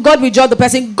 you are a fool. God will judge the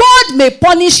person. God may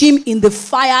punish him in the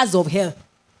fires of hell.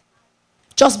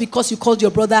 Just because you called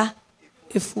your brother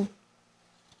a fool.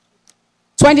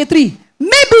 23.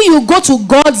 Maybe you go to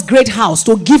God's great house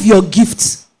to give your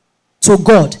gift to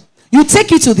God. You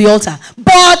take it to the altar.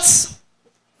 But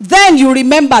then you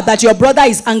remember that your brother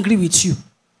is angry with you.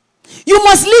 You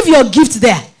must leave your gift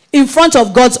there in front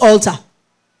of God's altar.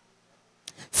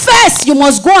 First, you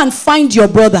must go and find your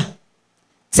brother.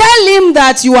 Tell him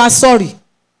that you are sorry.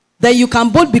 Then you can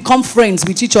both become friends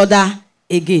with each other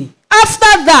again.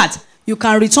 After that, you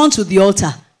can return to the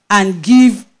altar and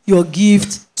give your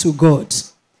gift to God.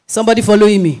 Somebody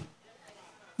following me?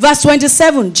 Verse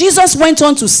 27, Jesus went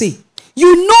on to say,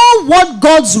 you know what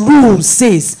God's rule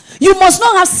says. You must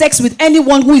not have sex with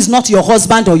anyone who is not your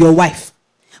husband or your wife.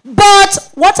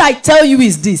 But what I tell you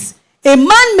is this. A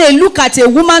man may look at a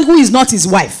woman who is not his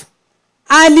wife,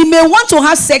 and he may want to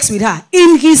have sex with her.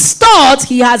 In his thought,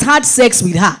 he has had sex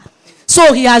with her.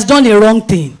 So he has done a wrong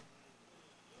thing.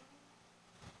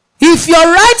 If your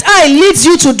right eye leads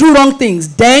you to do wrong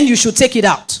things, then you should take it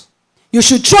out. You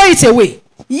should throw it away.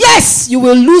 Yes, you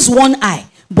will lose one eye,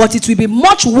 but it will be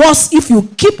much worse if you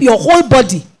keep your whole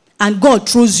body and God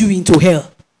throws you into hell.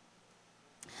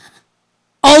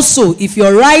 Also, if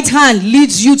your right hand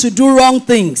leads you to do wrong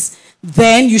things,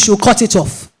 then you should cut it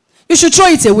off. You should throw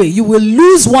it away. You will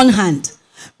lose one hand.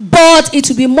 But it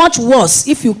will be much worse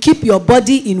if you keep your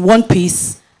body in one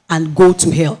piece and go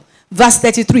to hell. Verse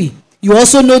 33. You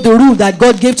also know the rule that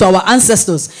God gave to our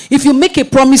ancestors. If you make a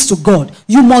promise to God,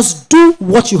 you must do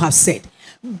what you have said.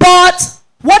 But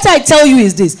what I tell you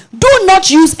is this. Do not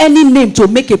use any name to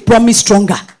make a promise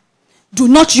stronger. Do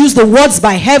not use the words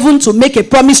by heaven to make a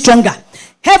promise stronger.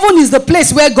 Heaven is the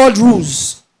place where God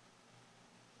rules.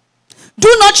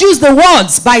 Do not use the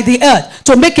words by the earth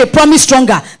to make a promise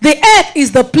stronger. The earth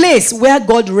is the place where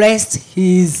God rests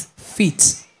his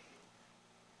feet.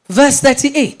 Verse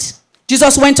 38.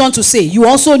 Jesus went on to say, you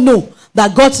also know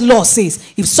that God's law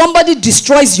says, if somebody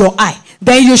destroys your eye,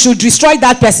 then you should destroy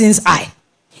that person's eye.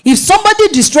 If somebody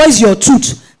destroys your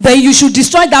tooth, then you should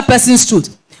destroy that person's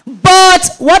tooth.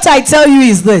 But what I tell you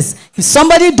is this. If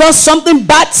somebody does something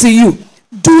bad to you,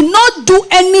 do not do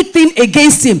anything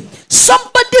against him.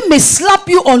 Somebody may slap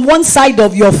you on one side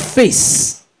of your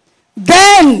face.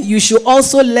 Then you should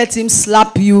also let him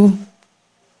slap you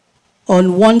on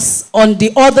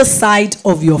the other side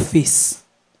of your face.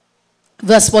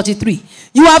 Verse 43.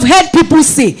 You have heard people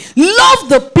say, love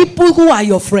the people who are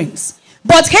your friends,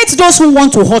 but hate those who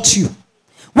want to hurt you.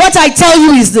 What I tell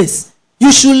you is this.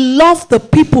 You should love the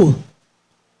people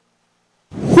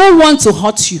who want to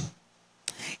hurt you.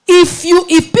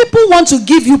 If people want to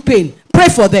give you pain, pray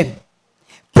for them.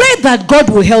 Pray that God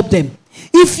will help them.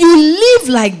 If you live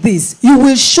like this, you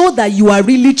will show that you are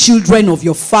really children of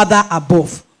your Father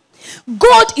above.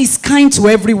 God is kind to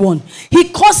everyone. He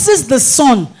causes the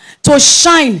sun to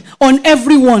shine on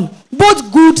everyone,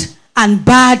 both good and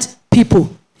bad people.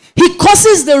 He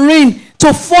causes the rain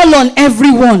to fall on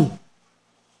everyone.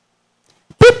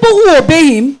 People who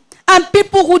obey him and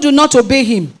people who do not obey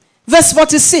him. Verse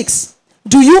 46.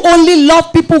 Do you only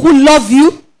love people who love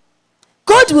you?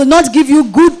 God will not give you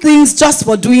good things just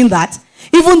for doing that.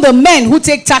 Even the men who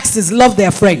take taxes love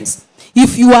their friends.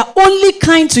 If you are only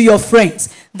kind to your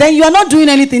friends, then you are not doing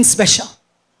anything special.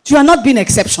 You are not being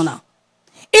exceptional.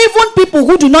 Even people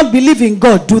who do not believe in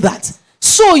God do that.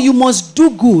 So you must do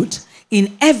good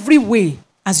in every way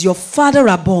as your Father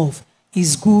above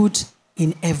is good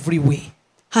in every way.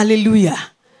 Hallelujah.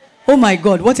 Oh my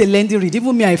God, what a lengthy read.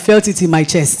 Even me, I felt it in my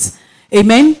chest.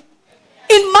 Amen.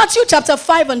 In Matthew chapter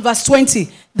 5 and verse 20,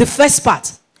 the first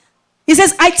part, he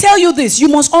says, I tell you this, you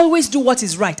must always do what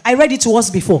is right. I read it to us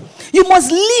before. You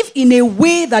must live in a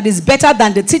way that is better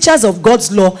than the teachers of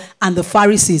God's law and the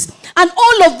Pharisees. And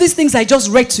all of these things I just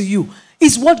read to you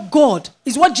is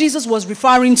what Jesus was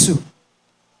referring to.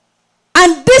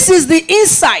 And this is the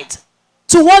insight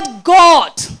to what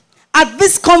God at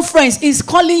this conference is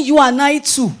calling you and I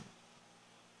to.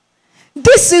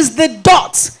 This is the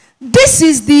dot. This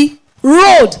is the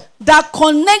road that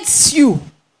connects you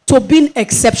to being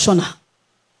exceptional.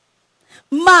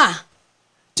 Ma,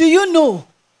 do you know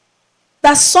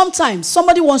that sometimes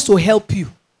somebody wants to help you,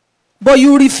 but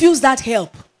you refuse that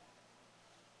help?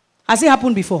 Has it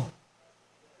happened before?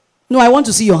 No, I want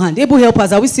to see your hand. Able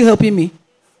helpers, are we still helping me?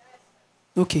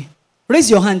 Okay. Raise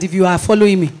your hand if you are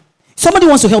following me. Somebody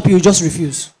wants to help you, you just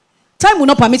refuse. Time will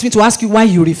not permit me to ask you why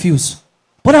you refuse.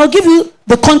 But I'll give you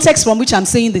the context from which I'm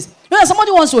saying this. You know,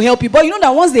 somebody wants to help you, but you know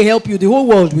that once they help you, the whole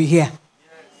world will hear.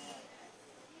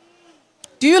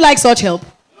 Do you like such help?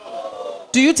 No.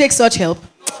 Do you take such help?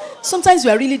 No. Sometimes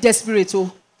you are really desperate,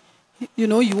 so you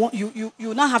know you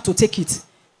now have to take it.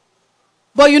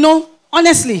 But you know,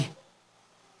 honestly,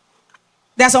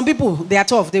 there are some people, they are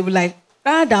tough. They will like,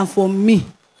 rather than for me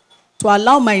to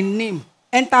allow my name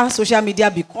enter social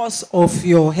media because of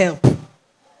your help,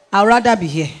 I'd rather be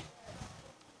here.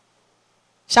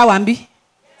 Shawambi?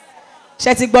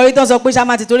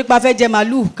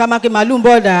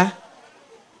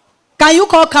 Can you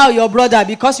call cow your brother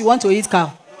because you want to eat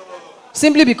cow?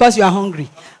 Simply because you are hungry.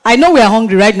 I know we are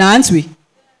hungry right now, aren't we?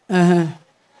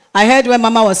 I heard when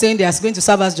Mama was saying they are going to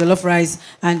serve us jollof rice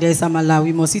and there's amala.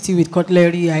 We must eat it with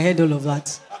cutlery. I heard all of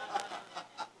that.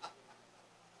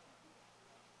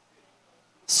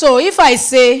 So if I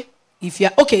say, if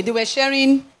you're, okay, they were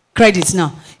sharing credits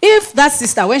now. If that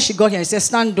sister, when she got here, she said,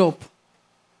 stand up,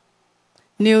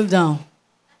 kneel down,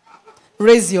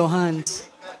 raise your hand.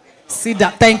 See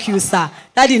that? Thank you, sir.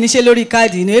 That initial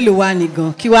card in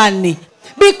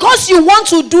because you want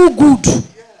to do good.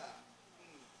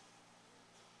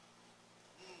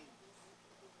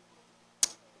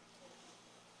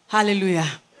 Hallelujah.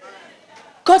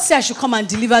 God said I should come and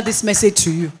deliver this message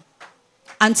to you.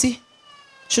 Auntie,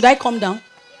 should I come down?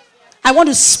 I want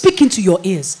to speak into your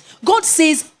ears. God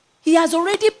says He has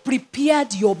already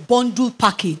prepared your bundle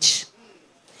package.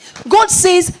 God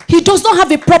says He does not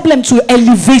have a problem to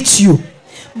elevate you.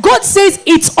 God says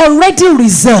it's already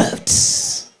reserved.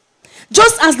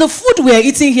 Just as the food we are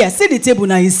eating here, see the table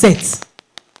now is set.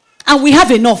 And we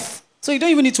have enough. So you don't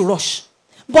even need to rush.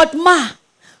 But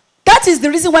that is the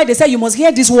reason why they say you must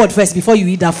hear this word first before you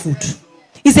eat that food.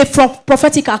 It's a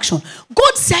prophetic action.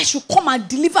 God says I should come and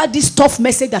deliver this tough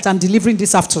message that I'm delivering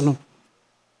this afternoon.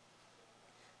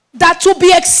 That to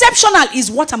be exceptional is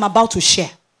what I'm about to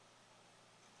share.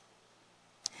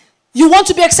 You want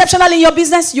to be exceptional in your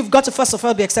business? You've got to first of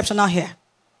all be exceptional here.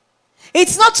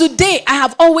 It's not today. I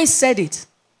have always said it.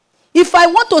 If I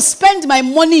want to spend my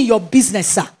money in your business,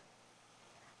 sir,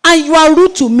 and you are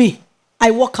rude to me, I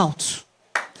walk out.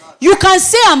 You can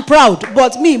say I'm proud,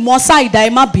 but me, Mosai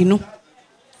Daima Binu.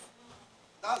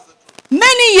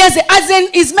 Many years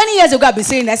ago, I've been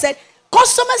saying, I said,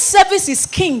 customer service is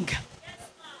king.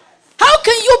 How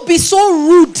can you be so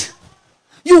rude?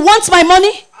 You want my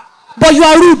money, but you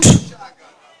are rude.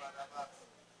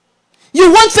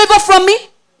 You want favor from me,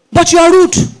 but you are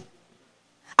rude.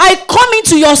 I come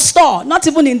into your store, not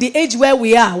even in the age where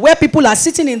we are, where people are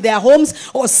sitting in their homes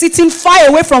or sitting far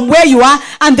away from where you are,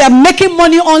 and they're making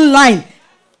money online.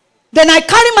 Then I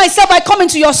carry myself, I come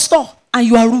into your store, and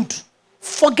you are rude.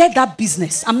 Forget that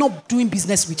business. I'm not doing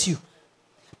business with you.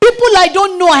 People I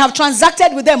don't know, I have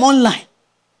transacted with them online.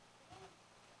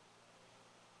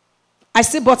 I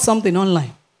still bought something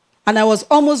online. And I was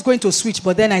almost going to switch,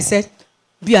 but then I said,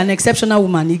 be an exceptional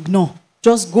woman, ignore.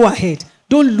 Just go ahead.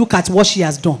 Don't look at what she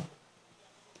has done.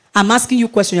 I'm asking you a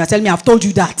question. You're telling me I've told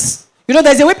you that. You know,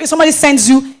 there's a way somebody sends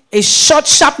you a short,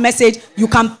 sharp message. You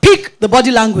can pick the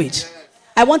body language.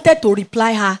 I wanted to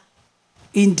reply her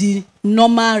in the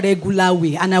normal, regular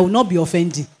way, and I will not be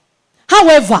offending.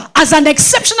 However, as an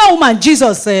exceptional woman,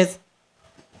 Jesus says,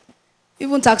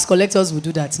 even tax collectors will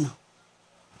do that now.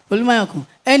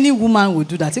 Any woman will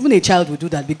do that. Even a child will do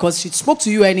that because she spoke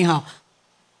to you anyhow.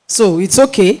 So it's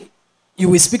okay. You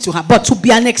will speak to her. But to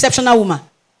be an exceptional woman,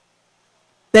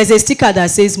 there's a sticker that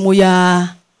says,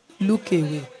 Moya, look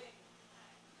away.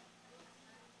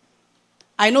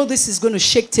 I know this is going to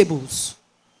shake tables.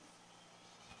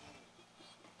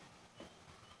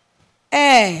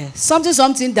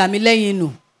 Something damile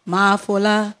yinu. Ma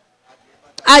fola.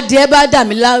 Adieba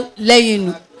damila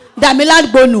leyinu. Damila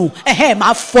gbonu.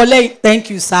 Ma fole. Thank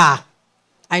you, sir.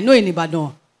 I know in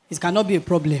Ibadan, it cannot be a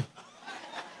problem.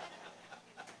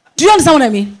 Do you understand what I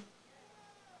mean?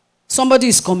 Somebody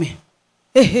is coming.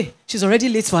 Hey, she's already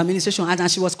late for administration, and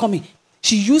as she was coming,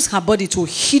 she used her body to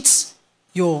hit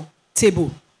your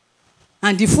table.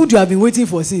 And the food you have been waiting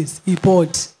for since, he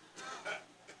poured.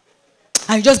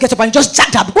 And you just get up and just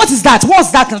chat up. What is that? What's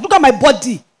that? Look at my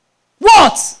body.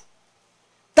 What?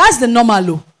 That's the normal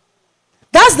law.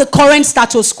 That's the current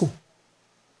status quo.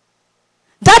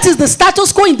 That is the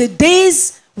status quo in the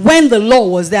days when the law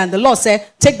was there, and the law said,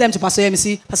 take them to Pastor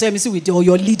MC. Pastor MC will deal, or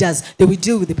your leaders, they will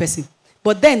deal with the person.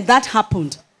 But then that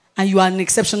happened, and you are an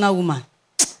exceptional woman.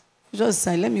 Just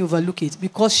say, let me overlook it,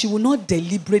 because she will not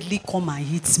deliberately come and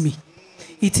hit me.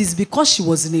 It is because she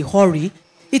was in a hurry.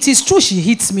 It is true she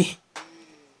hits me.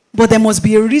 but there must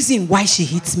be a reason why she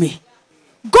hits me.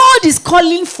 God is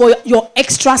calling for your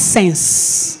extra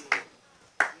sense.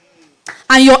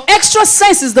 And your extra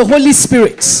sense is the Holy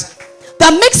Spirit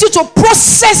that makes you to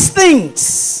process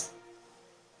things.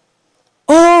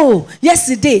 Oh,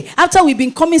 yesterday, after we've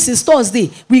been coming since Thursday,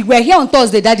 we were here on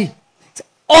Thursday, Daddy.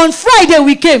 On Friday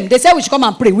we came. They said we should come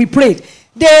and pray. We prayed.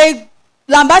 They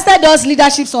lambasted us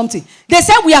leadership something. They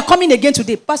said we are coming again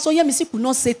today. Pastor Yemisi could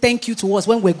not say thank you to us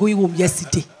when we were going home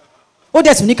yesterday. Oh,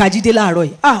 that's unique.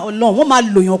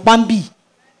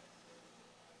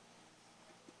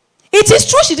 It is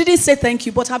true she didn't say thank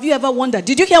you, but have you ever wondered?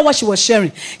 Did you hear what she was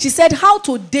sharing? She said, how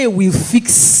today will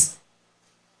fix.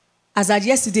 As at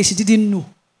yesterday, she didn't know.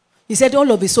 He said all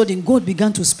of a sudden, God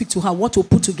began to speak to her, what to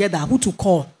put together, who to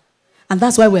call. And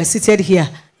that's why we're seated here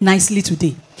nicely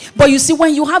today. But you see,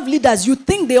 when you have leaders, you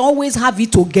think they always have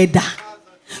it together.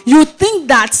 You think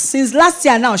that since last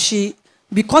year now,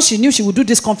 because she knew she would do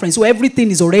this conference, so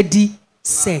everything is already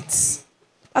set.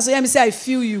 Pastor Yemi say, I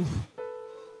feel you.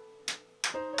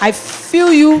 I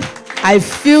feel you. I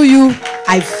feel you.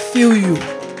 I feel you.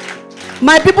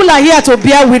 My people are here to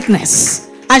bear witness.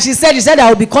 And she said, I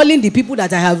will be calling the people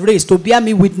that I have raised to bear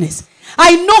me witness.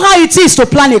 I know how it is to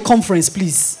plan a conference,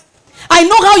 please. I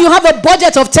know how you have a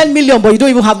budget of 10 million, but you don't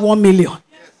even have 1 million.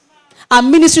 Our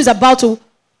ministry is about to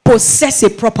possess a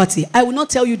property. I will not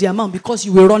tell you the amount because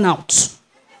you will run out.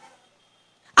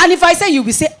 And if I say, you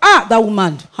will say, that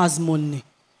woman has money.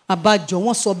 But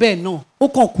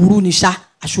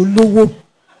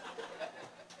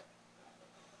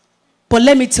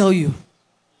let me tell you,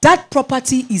 that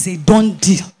property is a done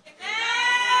deal.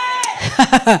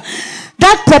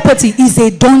 That property is a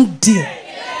done deal.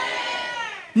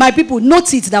 My people,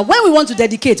 note it that when we want to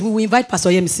dedicate, we will invite Pastor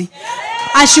Yemisi.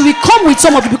 And she will come with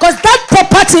some of you because that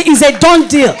property is a done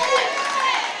deal.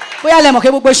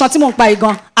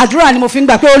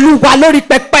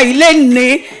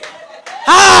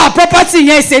 Property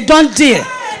is a done deal.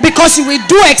 Because you will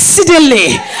do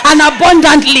exceedingly and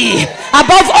abundantly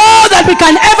above all that we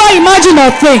can ever imagine or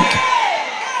think.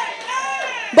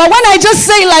 But when I just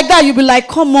say it like that, you'll be like,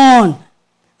 come on.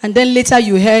 And then later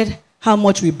you heard how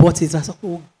much we bought it. I said,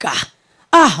 oh God.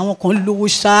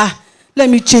 Let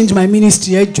me change my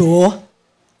ministry, Joe.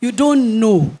 You don't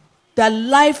know that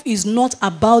life is not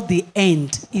about the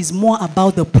end. It's more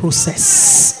about the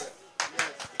process.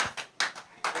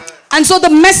 And so the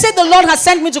message the Lord has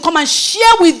sent me to come and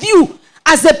share with you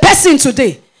as a person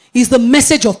today is the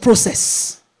message of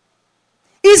process.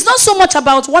 It's not so much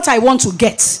about what I want to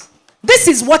get. This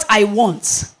is what I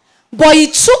want. But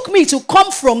it took me to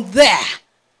come from there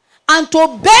and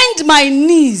to bend my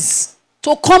knees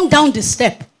to come down the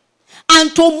step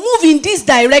and to move in this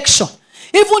direction.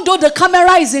 Even though the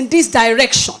camera is in this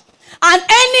direction. And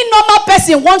any normal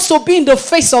person wants to be in the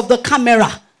face of the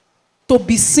camera to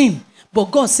be seen. But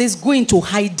God says, go into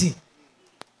hiding.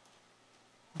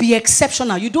 Be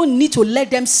exceptional. You don't need to let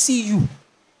them see you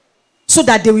so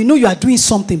that they will know you are doing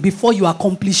something before you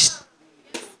accomplish.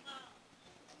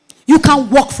 You can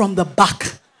walk from the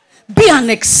back. Be an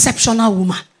exceptional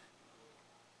woman.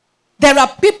 There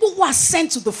are people who are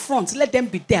sent to the front. Let them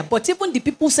be there. But even the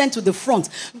people sent to the front,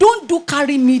 don't do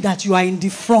carry me that you are in the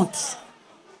front.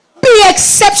 Be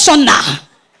exceptional.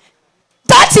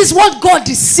 That is what God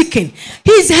is seeking.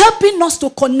 He is helping us to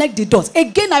connect the dots.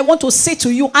 Again, I want to say to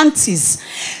you, aunties,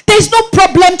 there is no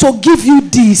problem to give you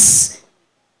this.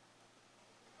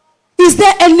 Is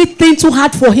there anything too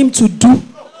hard for him to do?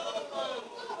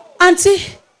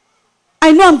 Auntie,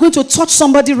 I know I'm going to touch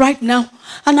somebody right now,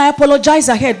 and I apologize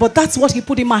ahead, but that's what he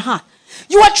put in my heart.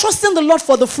 You are trusting the Lord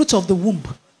for the fruit of the womb.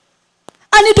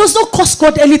 And it does not cost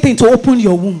God anything to open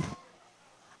your womb.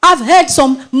 I've heard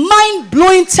some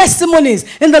mind-blowing testimonies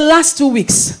in the last 2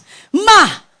 weeks.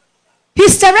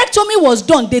 Hysterectomy was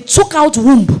done. They took out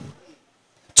womb,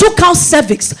 took out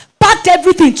cervix, packed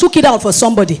everything, took it out for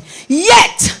somebody.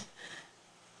 Yet,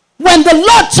 when the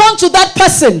Lord turned to that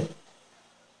person,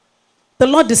 the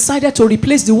Lord decided to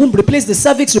replace the womb, replace the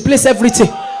cervix, replace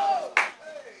everything.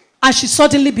 And she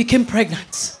suddenly became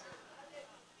pregnant.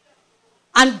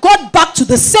 And got back to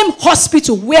the same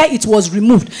hospital where it was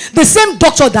removed. The same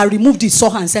doctor that removed it saw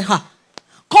her and said,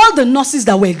 call the nurses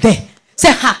that were there.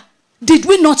 Say, did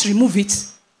we not remove it?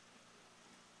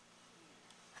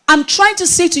 I'm trying to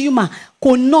say to you, ma,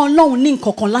 kò ná Ọlọ́run ní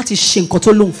nǹkan kan láti ṣe nǹkan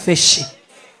tó lóun fẹ́ ṣe.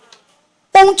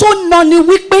 Ohun tó ná ni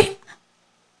wípé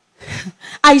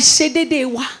àìṣedéédéé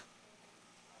wa,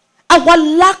 our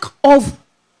lack of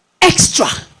extra,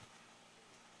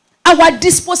 our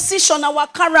disposition, our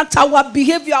character, our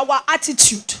behavior, our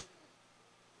attitude,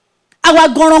 our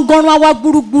gorongoron, our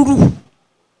guru,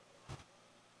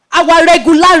 our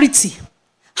regularity,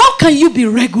 How can you be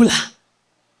regular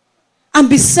and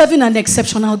be serving an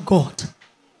exceptional God?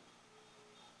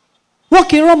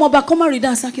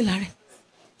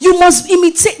 You must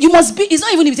imitate. You must be. It's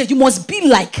not even imitate. You must be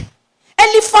like.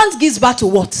 Elephant gives birth to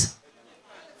what?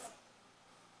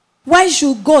 Why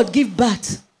should God give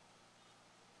birth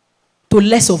to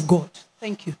less of God?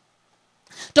 Thank you.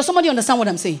 Does somebody understand what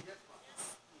I'm saying?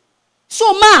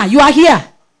 So, Ma, you are here.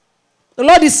 The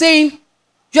Lord is saying,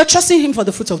 you're trusting Him for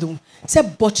the fruit of the womb. He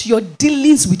said, but your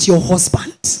dealings with your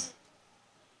husband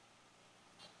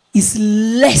is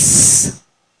less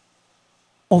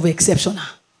of exceptional.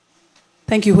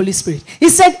 Thank you, Holy Spirit. He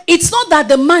said, it's not that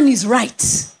the man is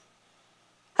right.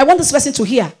 I want this person to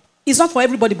hear. It's not for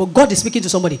everybody, but God is speaking to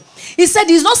somebody. He said,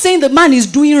 he's not saying the man is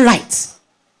doing right.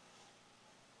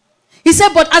 He said,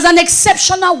 but as an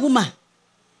exceptional woman,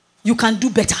 you can do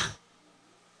better.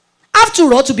 After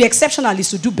all, to be exceptional is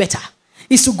to do better.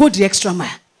 Is to go the extra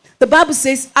mile. The Bible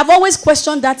says, I've always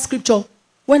questioned that scripture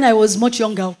when I was much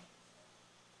younger.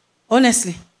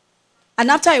 Honestly.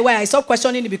 And after a while, I stopped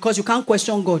questioning it because you can't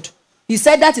question God. He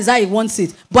said that is how He wants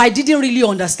it. But I didn't really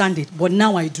understand it. But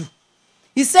now I do.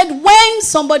 He said, when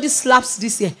somebody slaps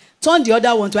this here, turn the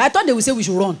other one to. I thought they would say we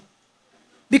should run.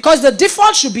 Because the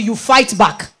default should be you fight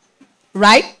back.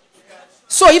 Right?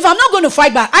 So if I'm not going to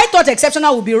fight back, I thought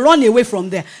exceptional would be run away from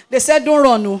there. They said, don't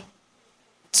run, no.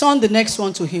 Turn the next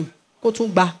one to him. Go to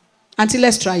back. Until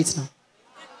let's try it now.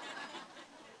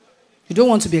 You don't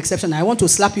want to be exceptional. I want to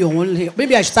slap you on one leg.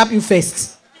 Maybe I should slap you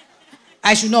first.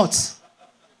 I should not.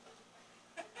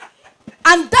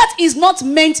 And that is not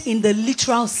meant in the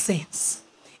literal sense.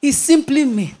 It simply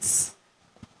means,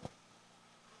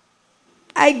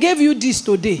 I gave you this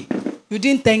today. You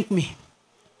didn't thank me.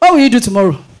 What will you do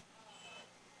tomorrow?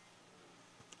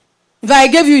 If I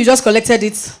gave you, you just collected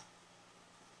it.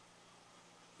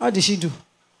 What did she do?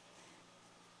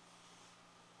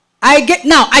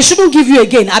 Now, I shouldn't give you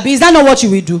again. Abi, is that not what you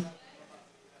will do?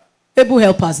 People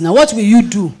help us now. What will you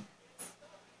do?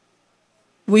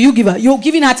 Will you give her? You're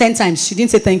giving her 10 times. She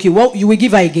didn't say thank you. Well, you will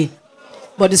give her again.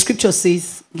 But the scripture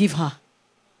says, give her.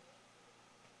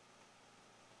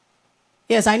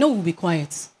 Yes, I know we'll be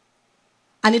quiet.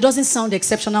 And it doesn't sound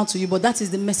exceptional to you, but that is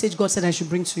the message God said I should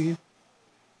bring to you.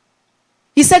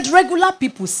 He said regular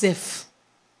people safe.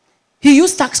 He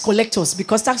used tax collectors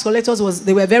because tax collectors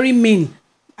they were very mean.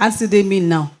 And still they mean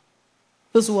now.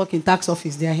 Those who work in tax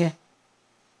office, they are here.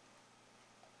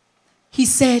 He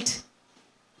said,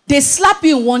 they slap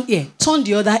you in one ear, turn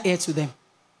the other ear to them.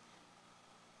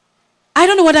 I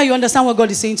don't know whether you understand what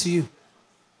God is saying to you.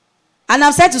 And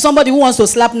I've said to somebody who wants to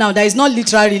slap now, that is not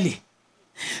literally.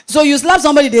 So you slap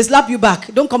somebody, they slap you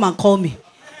back. Don't come and call me.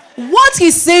 What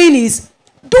he's saying is,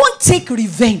 don't take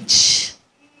revenge.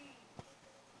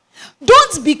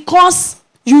 Don't because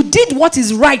you did what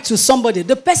is right to somebody,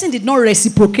 the person did not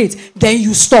reciprocate, then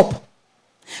you stop.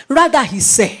 Rather, he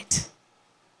said,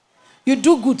 you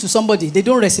do good to somebody, they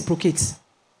don't reciprocate.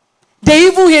 They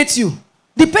even hate you.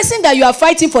 The person that you are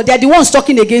fighting for, they are the ones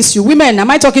talking against you. Women, am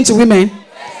I talking to women?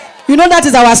 You know that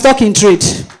is our stock in trade.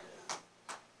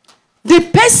 The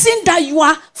person that you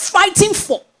are fighting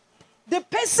for, the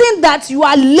person that you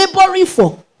are laboring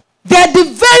for, they are the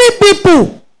very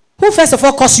people who first of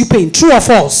all cause you pain. True or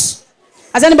false?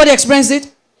 Has anybody experienced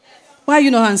it? Why are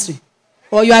you not answering?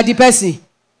 Or you are the person?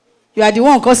 You are the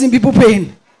one causing people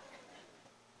pain.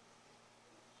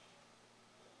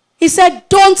 He said,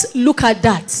 don't look at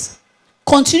that.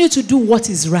 Continue to do what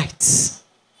is right.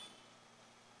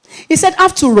 He said,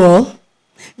 after all,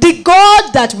 the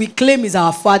God that we claim is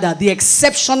our Father, the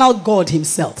exceptional God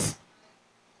himself.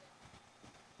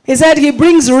 He said he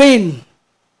brings rain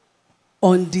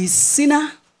on the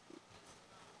sinner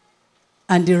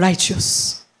and the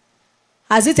righteous.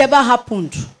 Has it ever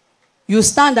happened? You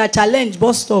stand at Challenge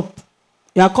bus stop.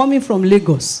 You are coming from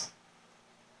Lagos.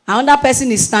 Another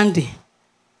person is standing.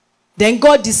 Then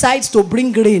God decides to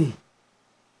bring rain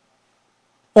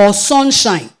or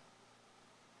sunshine.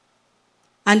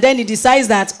 And then he decides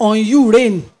that on you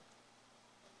rain.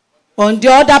 On the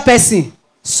other person,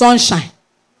 sunshine.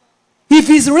 If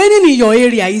it's raining in your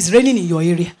area, it's raining in your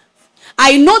area.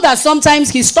 I know that sometimes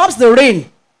he stops the rain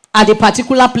at a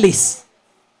particular place.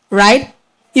 Right?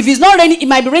 If it's not raining, it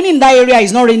might be raining in that area,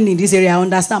 it's not raining in this area, I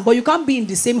understand. But you can't be in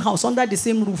the same house, under the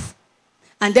same roof.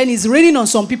 And then it's raining on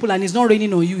some people and it's not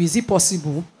raining on you. Is it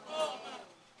possible?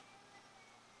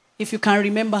 If you can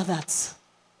remember that.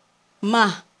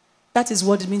 That is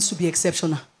what it means to be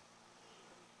exceptional.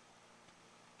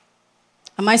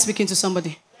 Am I speaking to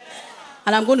somebody? Yes.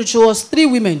 And I'm going to show us 3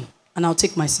 women and I'll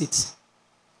take my seat.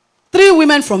 3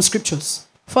 women from scriptures.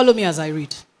 Follow me as I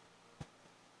read.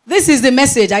 This is the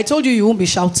message. I told you you won't be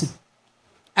shouting.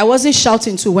 I wasn't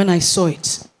shouting too when I saw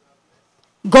it.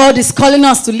 God is calling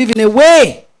us to live in a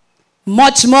way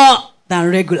much more than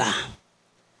regular.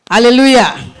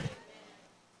 Hallelujah.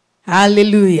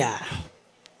 Hallelujah.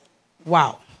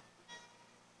 Wow.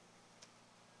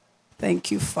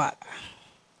 Thank you, Father.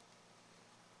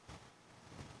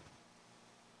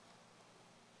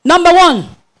 Number 1,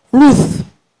 Ruth.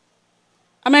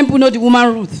 How many people know the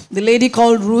woman Ruth? The lady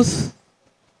called Ruth.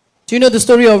 Do you know the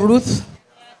story of Ruth?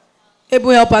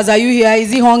 Able helpers, are you here?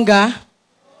 Is it hunger?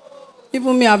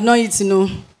 Even me, I've not eaten. No.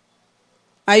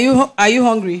 Are you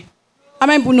hungry? How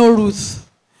many people know Ruth?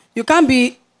 You can't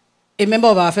be a member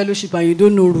of our fellowship and you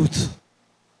don't know Ruth.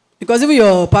 Because even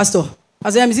your pastor,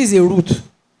 Pastor Yemisi is a Ruth.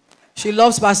 She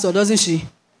loves pastor, doesn't she?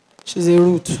 She's a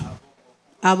Ruth.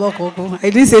 I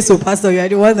didn't say so, Pastor. You are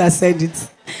the one that said it.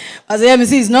 Pastor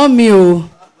Yemisi, it's not me. Oh.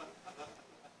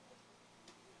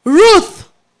 Ruth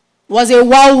was a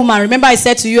wow woman. Remember I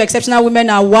said to you, exceptional women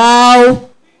are wow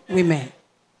women.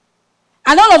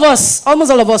 And all of us,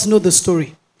 almost all of us know the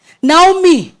story.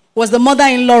 Naomi was the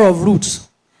mother-in-law of Ruth.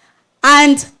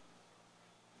 And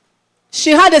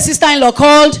she had a sister-in-law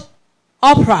called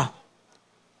Oprah.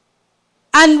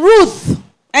 And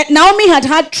Naomi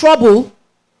had trouble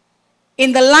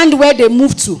in the land where they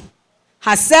moved to.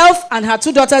 Herself and her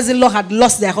 2 daughters-in-law had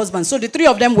lost their husbands. So the 3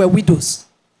 of them were widows.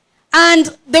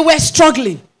 And they were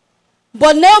struggling.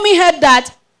 But Naomi heard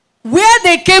that where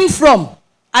they came from,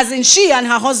 as in she and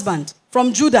her husband,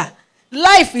 from Judah,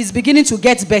 life is beginning to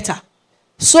get better.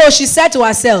 So she said to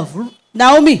herself,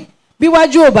 Naomi,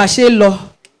 biwaju oba se lo,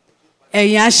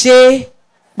 eyan se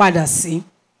pada si.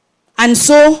 And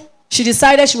so she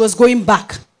decided she was going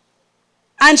back.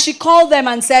 And she called them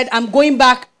and said, I'm going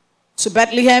back to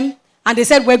Bethlehem. And they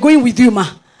said, we're going with you, ma.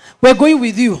 We're going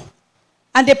with you.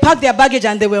 And they packed their baggage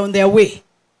and they were on their way.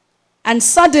 And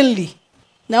suddenly,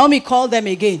 Naomi called them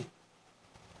again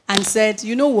and said,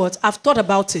 you know what? I've thought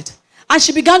about it. And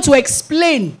she began to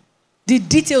explain the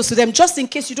details to them, just in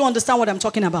case you don't understand what I'm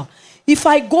talking about. If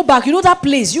I go back, you know that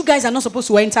place, you guys are not supposed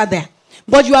to enter there.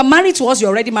 But you are married to us, you're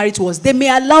already married to us. They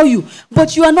may allow you,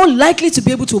 but you are not likely to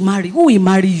be able to marry. Who will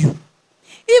marry you?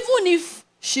 Even if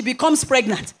she becomes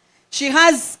pregnant, she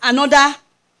has another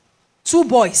 2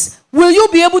 boys. Will you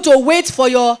be able to wait for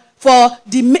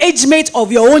the age mate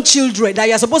of your own children that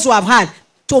you're supposed to have had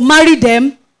to marry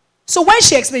them? So when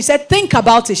she explained, she said, think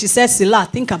about it. She said, Sila,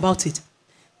 think about it.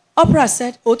 Oprah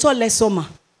said, Oto lesoma.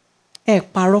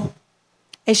 Paro.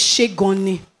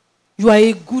 Shegoni. You are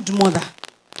a good mother.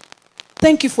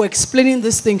 Thank you for explaining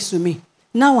these things to me.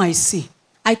 Now I see.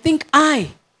 I think I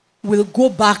will go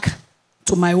back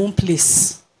to my own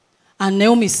place. And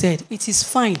Naomi said, it is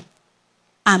fine.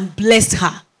 And blessed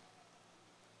her.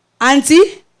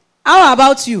 Auntie, how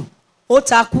about you?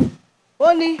 Otaku.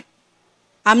 Oni.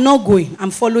 I'm not going. I'm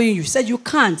following you. She said, you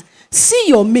can't. See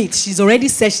your mate. She's already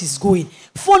said she's going.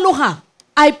 Follow her.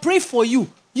 I pray for you.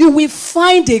 You will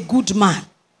find a good man.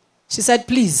 She said,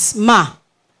 please, ma,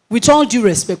 with all due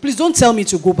respect, please don't tell me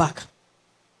to go back.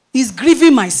 It's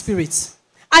grieving my spirit.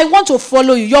 I want to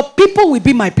follow you. Your people will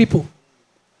be my people.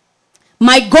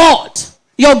 My God,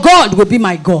 your God will be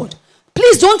my God.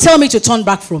 Please don't tell me to turn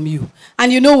back from you.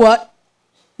 And you know what?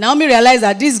 Naomi realized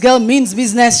that this girl means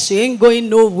business. She ain't going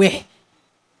nowhere.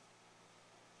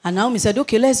 And Naomi said,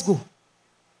 okay, let's go.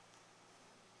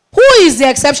 Who is the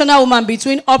exceptional woman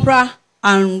between Oprah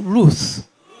and Ruth?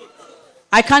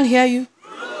 I can't hear you.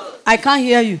 I can't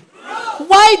hear you.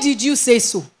 Why did you say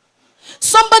so?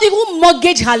 Somebody who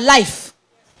mortgaged her life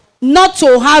not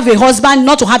to have a husband,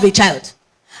 not to have a child.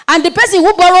 And the person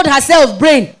who borrowed herself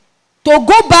brain to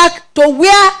go back to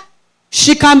where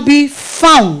she can be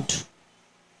found.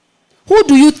 Who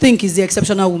do you think is the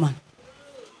exceptional woman?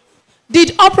 Did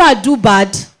Oprah do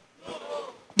bad?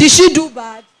 Did she do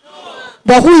bad?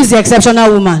 But who is the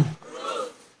exceptional woman?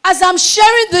 As I'm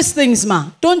sharing these things, ma,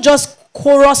 don't just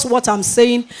chorus what I'm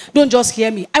saying. Don't just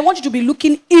hear me. I want you to be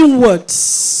looking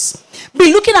inwards.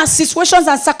 Be looking at situations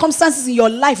and circumstances in your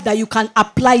life that you can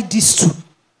apply this to.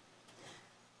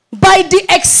 By the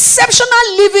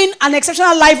exceptional living and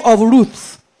exceptional life of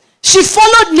Ruth, she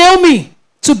followed Naomi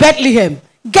to Bethlehem.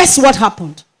 Guess what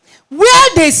happened?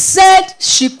 Where they said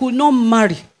she could not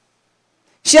marry,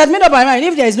 she had made up her mind,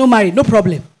 if there is no marriage, no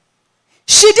problem.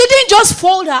 She didn't just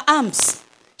fold her arms.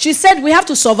 She said, we have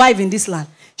to survive in this land.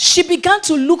 She began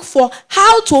to look for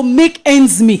how to make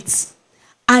ends meet.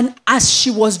 And as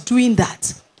she was doing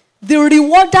that, the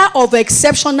rewarder of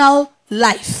exceptional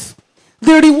life,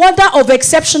 the rewarder of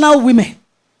exceptional women,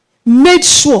 made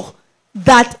sure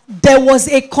that there was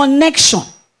a connection.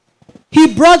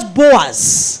 He brought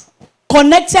Boaz,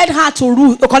 connected him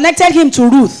to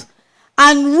Ruth,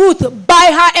 And Ruth,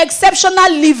 by her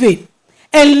exceptional living,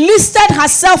 enlisted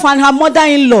herself and her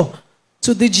mother-in-law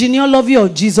to the genealogy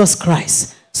of Jesus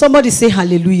Christ. Somebody say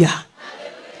hallelujah. Hallelujah.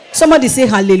 Somebody say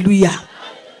hallelujah.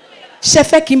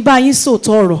 Shefe kimba yin so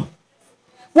toro.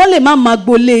 Wọ́n lè má ma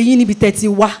gbólé yín níbi tẹ́ ti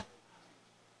wá.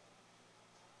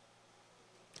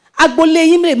 Agbolé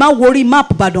yín lè má worry map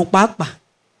Ìbàdàn pàápàá.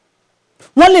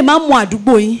 Wọ́n lè má mọ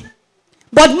àdúgbò yín.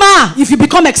 But ma, if you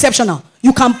become exceptional,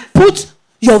 you can put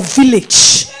your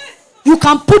village, you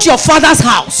can put your father's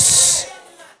house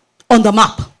on the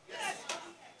map.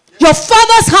 Your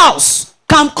father's house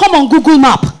can come on Google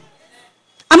Map.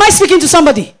 Am I speaking to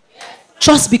somebody?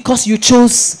 Just because you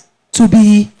chose to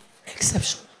be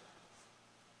exceptional.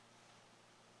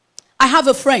 I have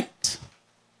a friend.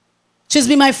 She's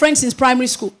been my friend since primary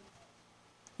school.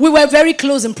 We were very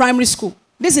close in primary school.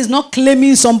 This is not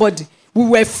claiming somebody. We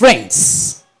were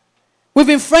friends. We've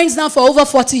been friends now for over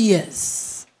 40 years.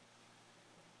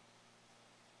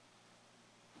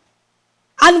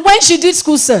 And when she did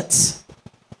school cert,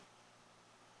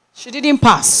 she didn't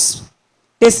pass.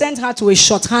 They sent her to a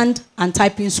shorthand and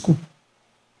typing school.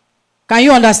 Can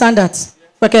you understand that?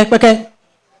 Okay.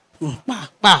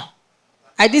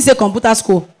 I didn't say computer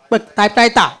school.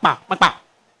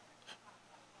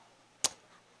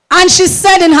 And she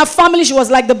said in her family she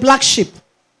was like the black sheep.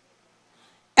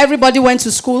 Everybody went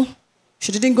to school.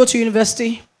 She didn't go to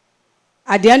university.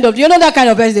 At the end of, you know that kind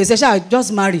of person, they say, "Shall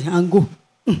just marry and go."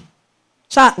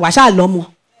 And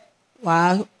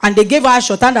they gave her a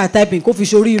shorthand and typing,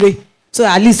 so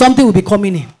at least something will be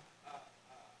coming in.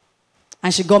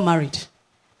 And she got married.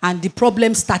 And the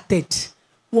problem started.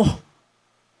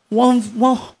 One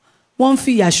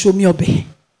fee show me obey.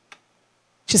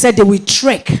 She said they will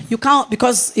trek. You can't,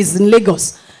 because it's in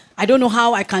Lagos. I don't know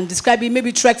how I can describe it.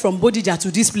 Maybe trek from Bodija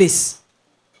to this place.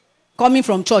 Coming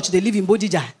from church, they live in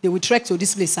Bodija. They will trek to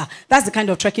this place. That's the kind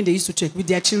of trekking they used to trek with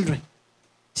their children.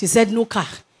 She said no car.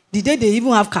 The day they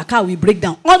even have car will break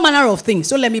down. All manner of things.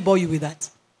 So let me bore you with that.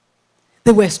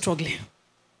 They were struggling.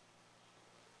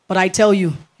 But I tell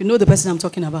you, you know the person I'm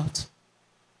talking about.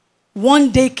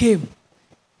 One day came.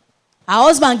 Her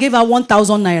husband gave her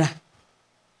 1,000 naira.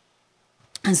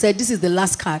 And said, "This is the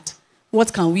last card.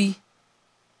 What can you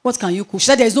cook?" She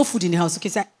said, "There is no food in the house." Okay,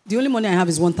 said, "The only money I have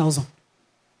is 1,000. He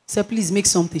said, "Please make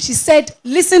something." She said,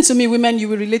 "Listen to me, women, you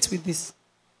will relate with this.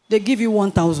 They give you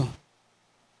 1,000.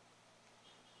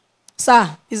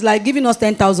 Sir, it's like giving us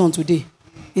 10,000 today.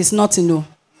 It's nothing, no.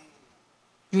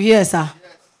 You hear, sir?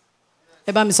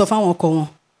 Yes.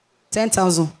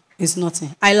 10,000 is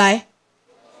nothing. I lie.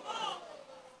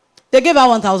 They gave her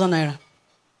 1,000 naira.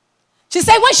 She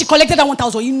said when she collected that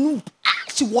 1,000, you knew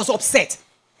she was upset.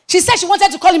 She said she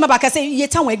wanted to call him back and say,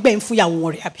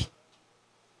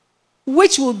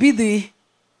 which will be the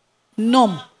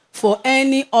norm for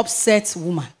any upset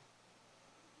woman.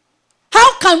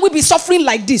 How can we be suffering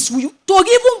like this? To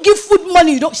even give food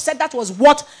money, she said that was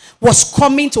what was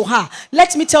coming to her.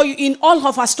 Let me tell you, in all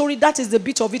of her story, that is the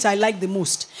bit of it I like the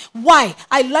most. Why?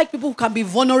 I like people who can be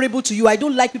vulnerable to you. I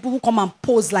don't like people who come and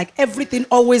pose like everything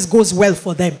always goes well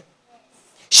for them.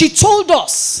 She told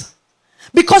us,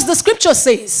 because the scripture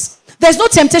says, there's no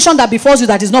temptation that befalls you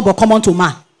that is not but common to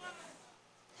man.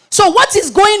 So what is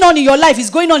going on in your life is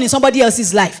going on in somebody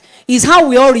else's life. Is how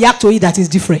we all react to it that is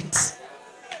different.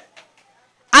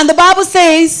 And the Bible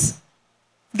says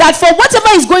that for whatever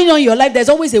is going on in your life, there's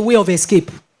always a way of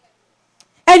escape.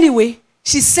 Anyway,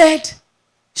 she said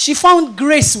she found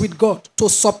grace with God to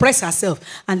suppress herself.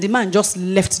 And the man just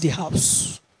left the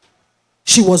house.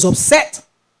 She was upset.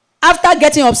 After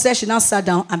getting upset, she now sat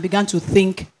down and began to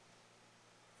think,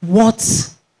 what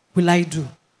will I do?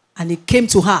 And it came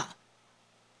to her.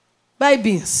 Buy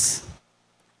beans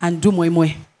and do moi moi.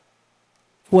 It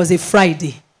was a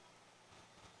Friday.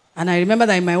 And I remember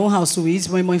that in my own house, we eat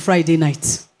moi moi Friday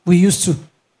night. We used to.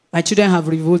 My children have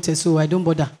revolted, so I don't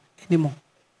bother anymore.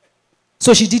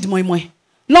 So she did moi moi.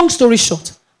 Long story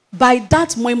short, by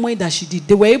that moi moi that she did,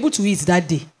 they were able to eat that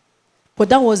day. But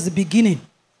that was the beginning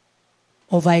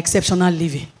of her exceptional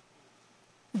living.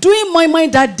 Doing moi moi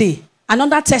that day,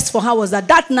 another test for her was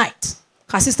that night,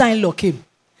 her sister-in-law came.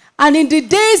 And in the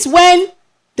days when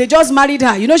they just married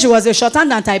her, she was a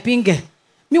shorthand and typing girl.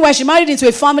 Meanwhile, she married into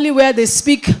a family where they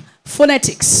speak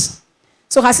phonetics.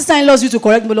 So her sister-in-law used to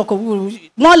correct me,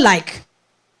 more like,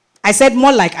 I said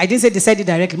more like, I didn't say they said it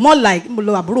directly, more like,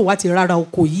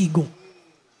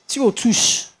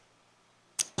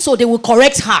 so they will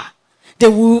correct her.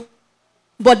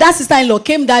 But that sister-in-law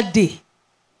came that day.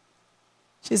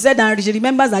 She said, and she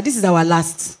remembers that this is our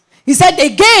last. He said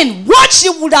again, what she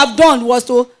would have done was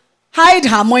to hide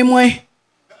her moi moi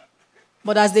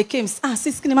But as they came,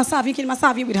 sis,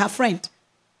 serving with her friend.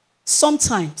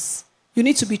 Sometimes you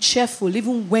need to be cheerful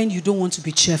even when you don't want to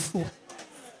be cheerful.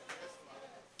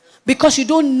 Because you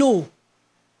don't know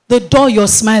the door your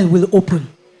smile will open.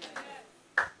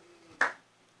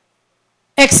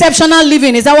 Exceptional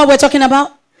living, is that what we're talking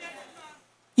about?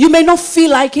 You may not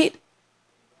feel like it.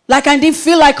 Like I didn't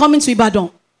feel like coming to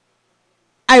Ibadan.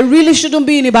 I really shouldn't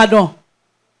be in Ibadan.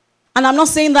 And I'm not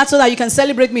saying that so that you can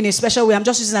celebrate me in a special way. I'm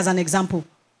just using it as an example.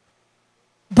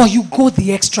 But you go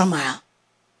the extra mile.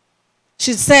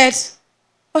 She said,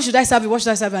 what should I serve you? What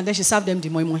should I serve you? And then she served them the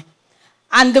moi moi.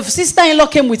 And the sister-in-law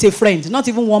came with a friend. Not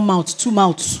even one mouth, two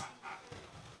mouths.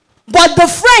 But the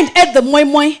friend ate the moi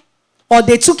moi, or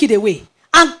they took it away.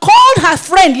 And called her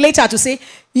friend later to say,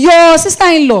 your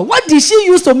sister-in-law, what did she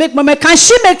use to make moi moi? Can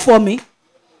she make for me?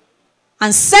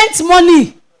 And sent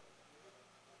money.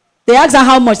 They asked her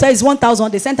how much. That is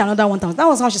 1,000. They sent another 1,000. That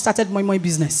was how she started moi moi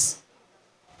business.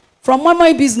 From moi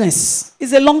moi business,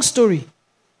 it's a long story.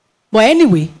 But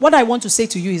anyway, what I want to say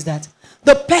to you is that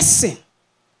the person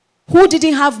who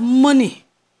didn't have money,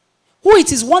 who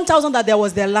it is 1,000 that there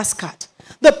was their last card,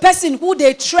 the person who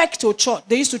they trekked to church,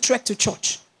 they used to trek to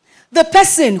church, the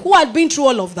person who had been through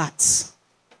all of that,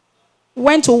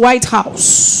 went to White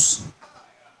House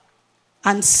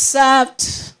and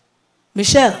served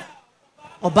Michelle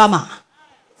Obama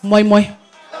moi moi.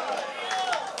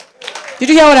 Did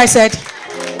you hear what I said?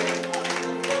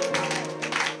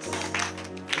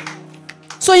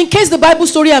 So in case the Bible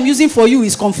story I'm using for you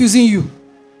is confusing you,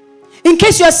 in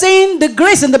case you are saying the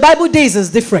grace in the Bible days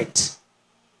is different,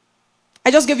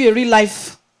 I just gave you a real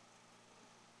life.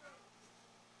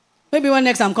 Maybe when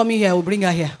next I'm coming here, I will bring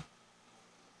her here.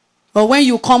 But when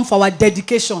you come for our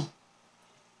dedication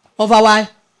of our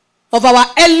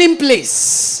Ellen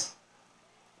place,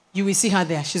 you will see her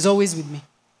there. She's always with me.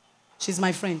 She's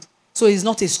my friend. So it's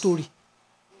not a story.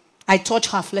 I touch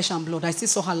her flesh and blood. I still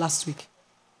saw her last week.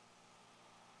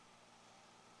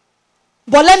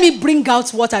 But let me bring out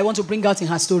what I want to bring out in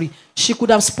her story. She could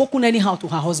have spoken anyhow to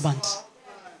her husband.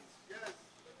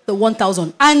 The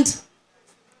 1,000. And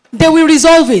they will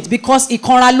resolve it because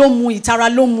ikoralomu,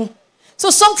 itaralomu. So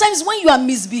sometimes when you are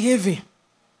misbehaving,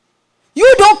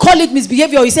 you don't call it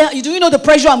misbehavior. You say, do you know the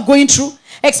pressure I'm going through?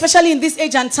 Especially in this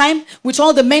age and time with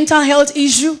all the mental health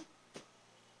issue.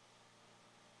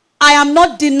 I am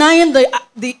not denying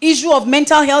the issue of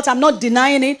mental health. I'm not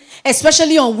denying it.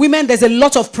 Especially on women, there's a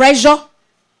lot of pressure.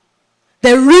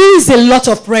 There is a lot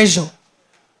of pressure.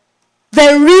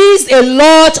 There is a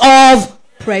lot of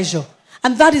pressure.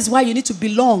 And that is why you need to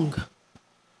belong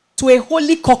to a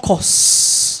holy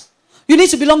caucus. You need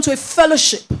to belong to a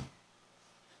fellowship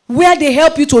where they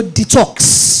help you to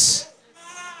detox.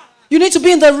 You need to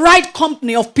be in the right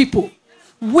company of people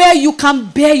where you can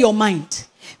bear your mind.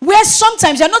 Where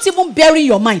sometimes you're not even bearing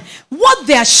your mind. What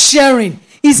they are sharing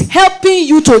is helping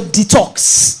you to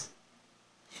detox.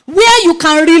 Where you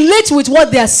can relate with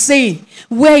what they are saying.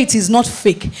 Where it is not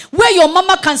fake. Where your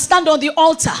mama can stand on the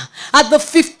altar at the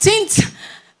 15th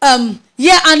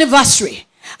year anniversary.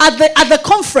 At the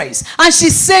conference. And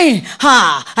she's saying,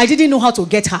 I didn't know how to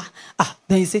get her.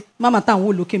 Then you say, Mama,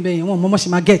 Mama, she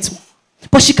might get one.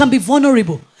 But she can be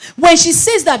vulnerable. When she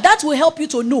says that, that will help you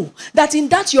to know that in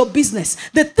that your business,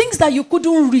 the things that you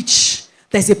couldn't reach,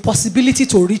 there's a possibility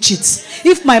to reach it.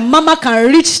 If my mama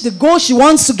can reach the goal she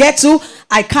wants to get to,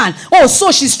 I can. Oh,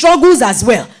 so she struggles as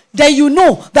well. Then you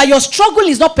know that your struggle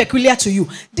is not peculiar to you.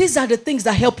 These are the things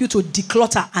that help you to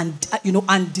declutter and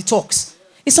and detox.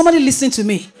 Is somebody listening to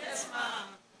me? Yes, ma'am.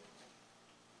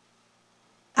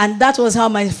 And that was how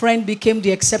my friend became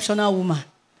the exceptional woman.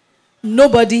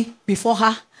 Nobody before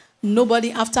her,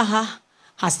 nobody after her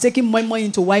has taken moi moi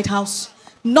into White House.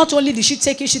 Not only did she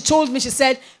take it, she told me, she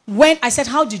said, when I said,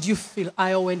 how did you feel?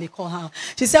 When they call her.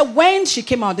 She said, when she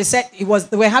came out, they said they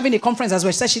were having a conference as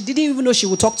well. She said she didn't even know she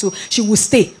would talk to, she would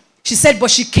stay. She said,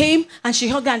 but she came and she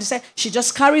hugged her and she said, she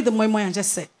just carried the moi moi and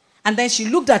just said. And then she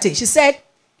looked at it. She said,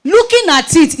 looking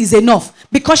at it is enough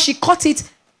because she cut it,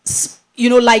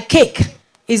 like cake.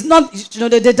 It's not,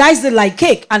 they diced it like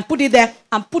cake and put it there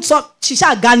and put some, she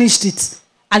garnished it.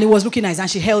 And it was looking nice and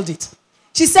she held it.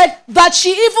 She said that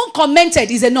she even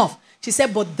commented is enough. She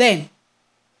said, but then,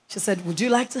 she said, would you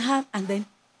like to have? And then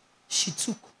she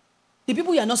took. The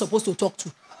people you are not supposed to talk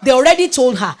to, they already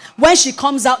told her. When she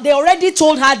comes out, they already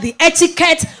told her the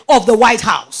etiquette of the White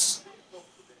House.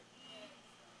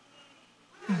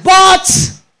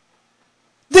 But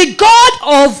the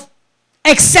God of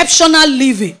exceptional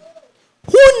living,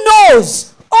 who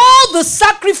knows all the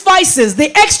sacrifices,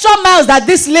 the extra miles that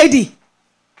this lady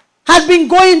had been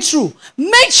going through,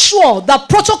 made sure the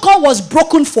protocol was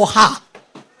broken for her.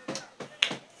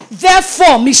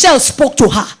 Therefore, Michelle spoke to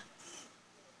her.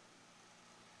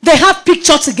 They have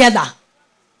picture together.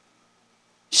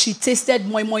 She tasted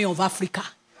moi moi of Africa.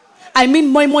 I mean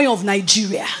moi moi of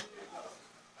Nigeria.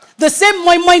 The same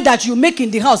moi moi that you make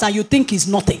in the house and you think is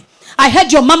nothing. I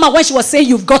heard your mama when she was saying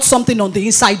you've got something on the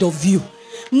inside of you.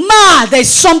 Ma, there's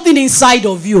something inside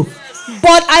of you.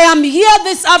 But I am here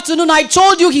this afternoon. I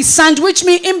told you he sandwiched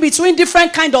me in between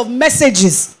different kind of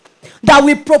messages that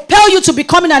will propel you to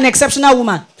becoming an exceptional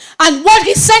woman. And what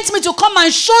he sent me to come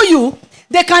and show you,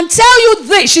 they can tell you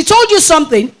this. She told you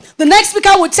something. The next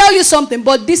speaker will tell you something.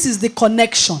 But this is the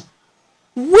connection.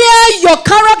 Where your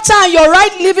character and your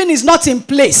right living is not in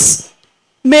place,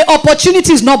 may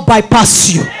opportunities not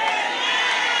bypass you.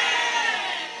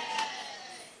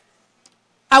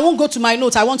 I won't go to my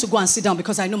notes. I want to go and sit down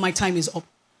because I know my time is up.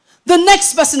 The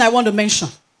next person I want to mention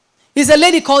is a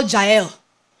lady called Jael.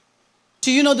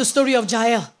 Do you know the story of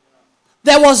Jael?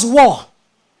 There was war.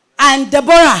 And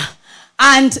Deborah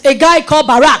and a guy called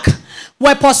Barak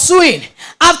were pursuing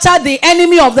after the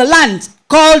enemy of the land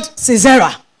called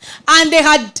Sisera. And they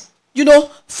had,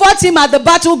 fought him at the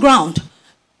battleground.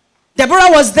 Deborah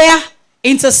was there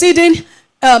interceding.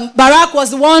 Barak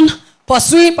was the one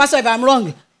pursuing. Pastor, if I'm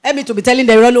wrong, help me to be telling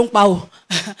the wrong power.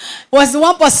 Was the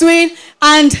one pursuing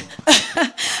and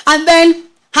then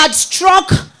had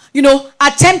struck,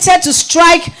 attempted to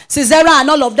strike Sisera and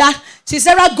all of that.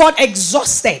 Sisera got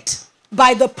exhausted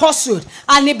by the pursuit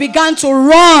and he began to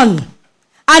run.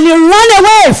 And he ran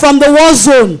away from the war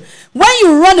zone. When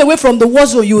you run away from the war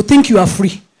zone, you think you are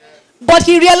free. But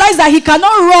he realized that he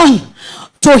cannot run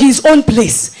to his own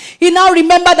place. He now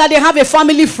remembered that they have a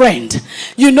family friend,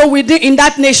 in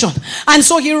that nation. And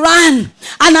so he ran.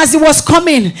 And as he was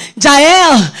coming,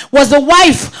 Jael was the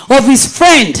wife of his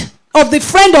friend, of the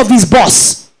friend of his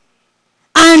boss.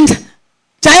 And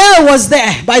Jael was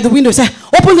there by the window, said,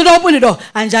 open the door.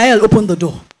 And Jael opened the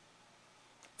door.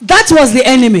 That was the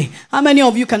enemy. How many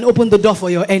of you can open the door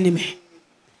for your enemy?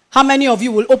 How many of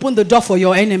you will open the door for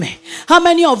your enemy? How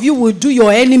many of you will do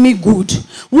your enemy good?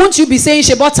 Won't you be saying,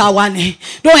 Shebotawane,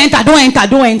 don't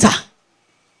enter.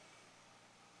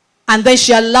 And then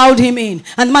she allowed him in.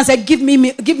 And the man said, give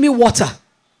me water.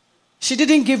 She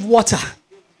didn't give water.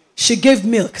 She gave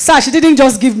milk. Sir, she didn't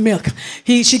just give milk.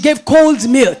 She gave cold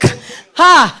milk.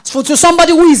 To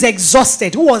somebody who is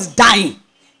exhausted, who was dying.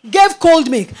 Gave cold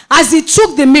milk. As he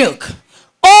took the milk,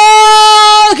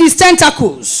 all his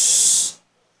tentacles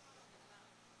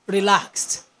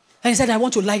relaxed. And he said, I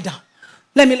want to lie down.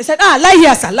 He said,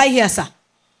 lie here, sir.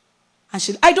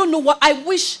 And I don't know what, I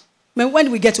wish,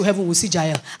 when we get to heaven, we'll see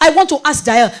Jael. I want to ask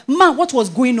Jael, man, what was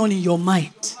going on in your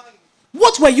mind?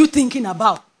 What were you thinking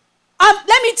about?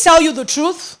 Let me tell you the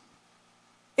truth.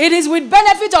 It is with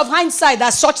benefit of hindsight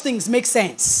that such things make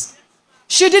sense.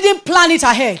 She didn't plan it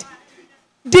ahead.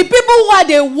 The people who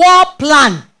had a war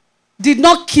plan did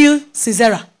not kill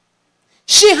Sisera.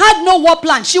 She had no war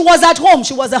plan. She was at home.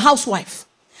 She was a housewife.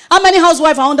 How many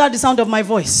housewives are under the sound of my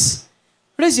voice?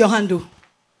 Raise your hand, though.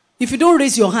 If you don't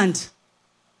raise your hand,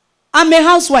 I'm a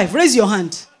housewife. Raise your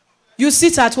hand. You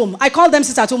sit at home. I call them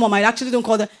sit at home mom. I actually don't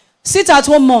call them. Sit at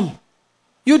home mom.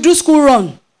 You do school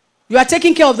run. You are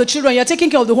taking care of the children. You are taking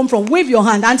care of the home from. Wave your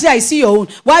hand until I see your own.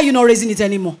 Why are you not raising it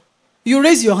anymore? You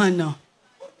raise your hand now.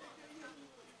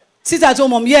 Sit at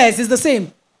home mom. Yes, it's the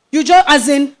same. You just, as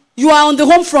in, you are on the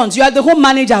home front. You are the home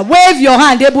manager. Wave your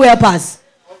hand, able help us.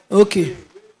 Okay.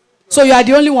 So you are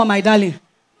the only one, my darling.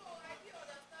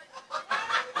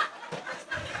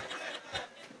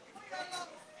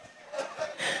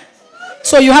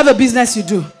 So you have a business you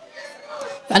do. You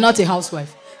are not a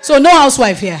housewife. So no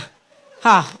housewife here.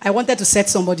 I wanted to set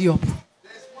somebody up.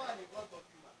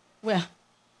 Where?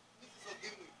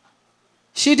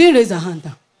 She didn't raise her hand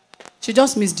down. She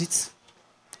just missed it.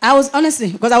 I was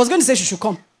honestly, because I was going to say she should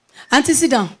come. Auntie,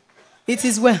 sit down. It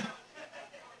is well.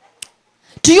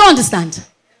 Do you understand?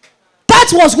 That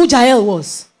was who Jael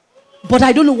was. But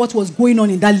I don't know what was going on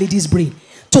in that lady's brain.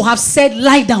 To have said,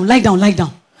 lie down,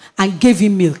 and gave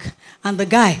him milk. And the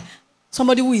guy,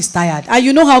 somebody who is tired. And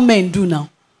you know how men do now.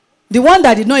 The one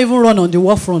that did not even run on the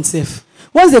war front safe.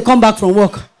 Once they come back from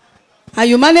work, and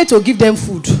you manage to give them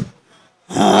food.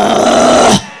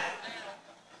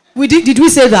 Did we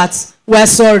say that? We're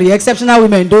sorry. Exceptional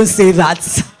women don't say that.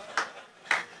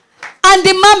 And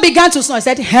the man began to snore. He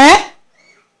said,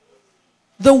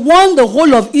 the one the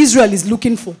whole of Israel is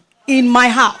looking for in my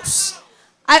house.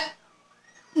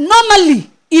 Normally,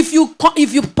 if you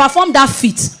perform that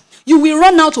feat, you will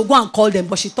run out to go and call them.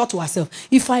 But she thought to herself,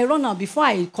 if I run out before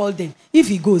I call them, if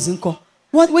he goes and call,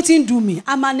 what didn't do me?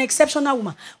 I'm an exceptional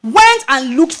woman. Went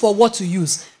and looked for what to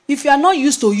use. If you are not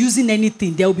used to using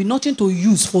anything, there will be nothing to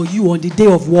use for you on the day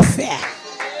of warfare.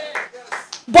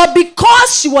 But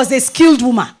because she was a skilled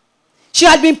woman, she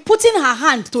had been putting her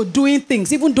hand to doing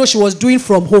things, even though she was doing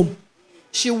from home.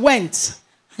 She went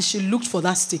and she looked for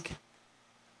that stick.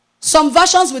 Some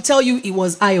versions will tell you it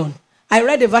was iron. I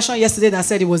read a version yesterday that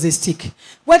said it was a stick.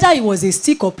 Whether it was a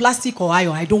stick or plastic or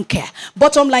iron, I don't care.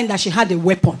 Bottom line that she had a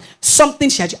weapon. Something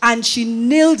she had. And she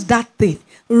nailed that thing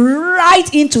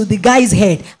right into the guy's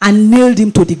head and nailed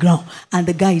him to the ground. And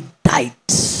the guy died.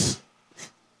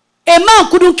 A man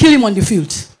couldn't kill him on the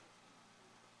field.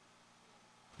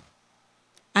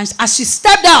 And as she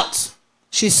stepped out,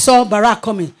 she saw Barak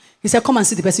coming. He said, come and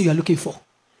see the person you are looking for.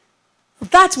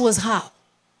 That was how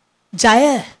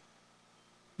Jael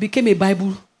became a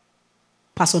Bible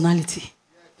personality.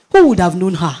 Who would have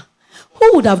known her?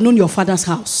 Who would have known your father's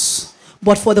house?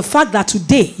 But for the fact that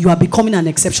today you are becoming an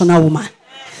exceptional woman.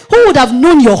 Who would have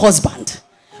known your husband?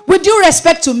 With due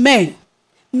respect to men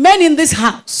in this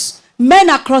house, men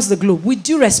across the globe, with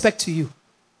due respect to you,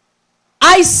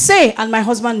 I say, and my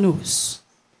husband knows,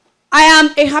 I am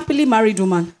a happily married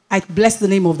woman. I bless the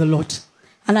name of the Lord.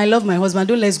 And I love my husband.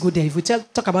 Don't let's go there. If we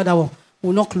talk about that one,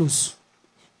 we'll not close.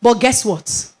 But guess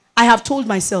what? I have told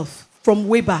myself from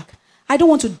way back, I don't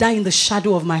want to die in the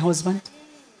shadow of my husband.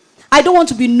 I don't want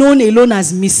to be known alone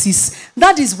as Mrs.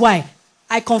 That is why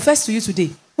I confess to you today,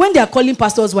 when they are calling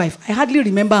pastor's wife, I hardly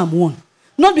remember I'm one.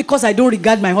 Not because I don't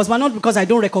regard my husband, not because I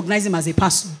don't recognize him as a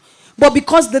pastor, but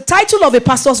because the title of a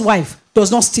pastor's wife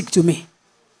does not stick to me.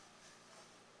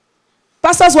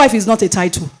 Pastor's wife is not a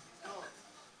title.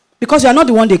 Because you are not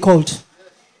the one they called.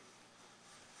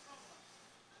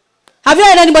 Have you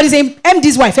heard anybody saying,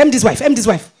 MD's wife, MD's wife, MD's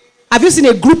wife? Have you seen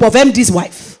a group of MD's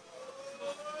wife?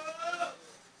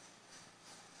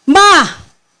 Ma,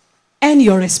 earn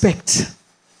your respect.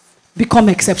 Become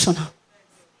exceptional.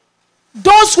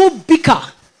 Those who bicker,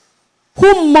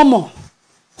 who murmur,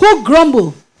 who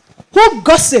grumble, who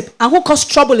gossip, and who cause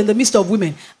trouble in the midst of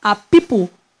women are people,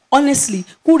 honestly,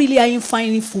 who really are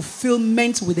finding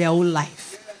fulfillment with their own life.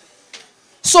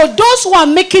 So those who are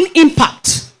making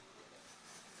impact,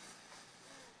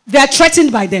 they are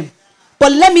threatened by them.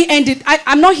 But let me end it.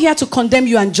 I'm not here to condemn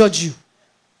you and judge you.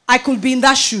 I could be in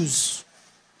that shoes.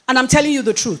 And I'm telling you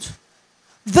the truth.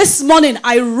 This morning,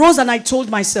 I rose and I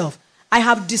told myself, I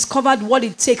have discovered what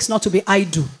it takes not to be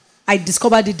idle. I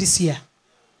discovered it this year.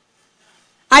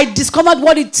 I discovered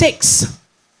what it takes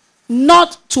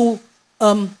not to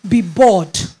be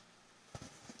bored.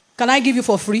 Can I give you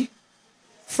for free?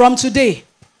 From today,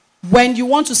 when you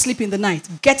want to sleep in the night,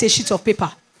 get a sheet of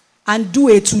paper and do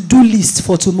a to-do list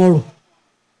for tomorrow.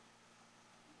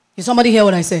 Did somebody hear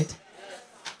what I said?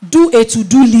 Do a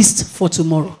to-do list for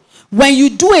tomorrow. When you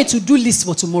do a to-do list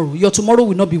for tomorrow, your tomorrow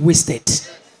will not be wasted.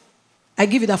 I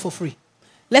give you that for free.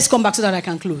 Let's come back so that I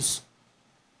can close.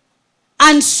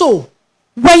 And so,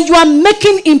 when you are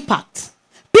making impact,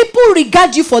 people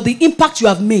regard you for the impact you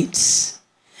have made.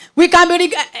 We can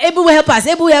be able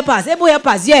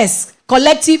helpers, yes,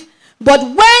 collective. But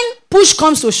when push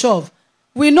comes to shove,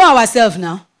 we know ourselves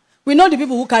now. We know the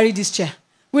people who carry this chair.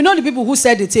 We know the people who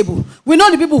set the table. We know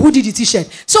the people who did the t-shirt.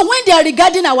 So when they are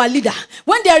regarding our leader,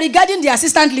 when they are regarding the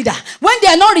assistant leader, when they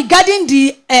are not regarding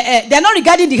the head,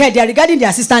 they are regarding the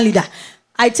assistant leader.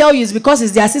 I tell you, it's because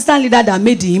it's the assistant leader that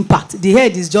made the impact. The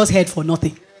head is just head for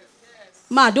nothing.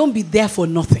 Ma, don't be there for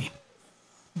nothing.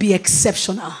 Be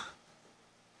exceptional.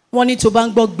 One need to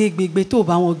bang big to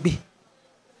bang big.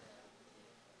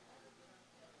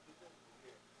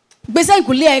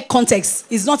 Basically, context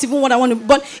is not even what I want to.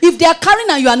 But if they are carrying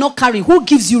and you are not carrying, who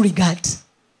gives you regard?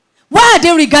 Why are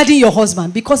they regarding your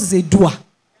husband? Because he's a doer.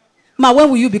 Ma, when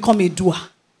will you become a doer?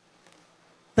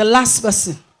 The last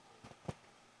person.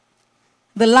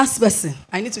 The last person.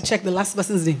 I need to check the last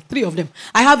person's name. 3 of them.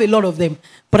 I have a lot of them.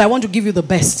 But I want to give you the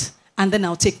best. And then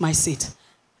I'll take my seat.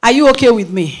 Are you okay with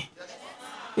me?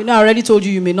 You know, I already told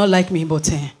you may not like me, but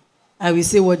I will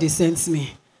say what they sent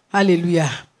me.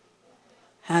 Hallelujah.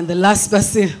 And the last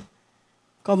person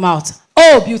come out.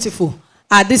 Oh, beautiful.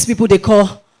 Are these people they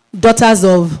call daughters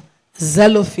of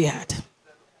Zelophehad.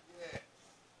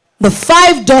 The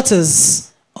 5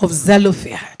 daughters of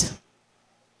Zelophehad.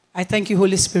 I thank you,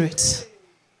 Holy Spirit.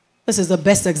 This is the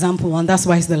best example, and that's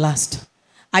why it's the last.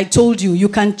 I told you, you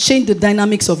can change the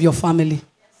dynamics of your family.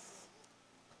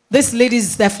 This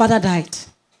lady's, their father died.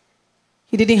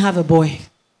 He didn't have a boy.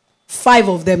 5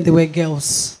 of them, they were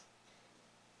girls.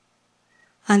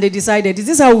 And they decided, this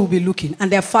is how we'll be looking. And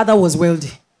their father was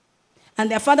wealthy. And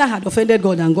their father had offended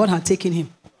God, and God had taken him.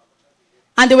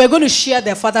 And they were going to share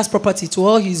their father's property to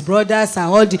all his brothers and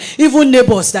all the, even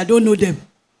neighbors that don't know them.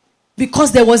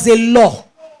 Because there was a law.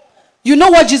 You know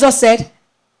what Jesus said?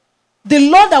 The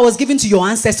law that was given to your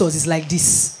ancestors is like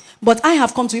this. But I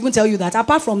have come to even tell you that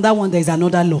apart from that one, there is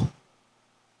another law.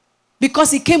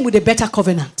 Because he came with a better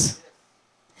covenant.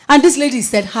 And this lady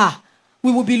said,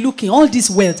 we will be looking, all this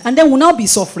wealth, and then we'll now be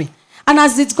suffering. And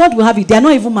as it's God will have it, they are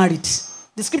not even married.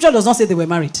 The scripture does not say they were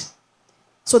married.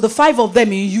 So the 5 of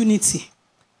them in unity,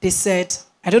 they said,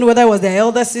 I don't know whether it was their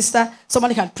elder sister,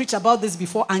 somebody had preached about this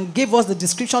before and gave us the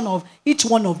description of each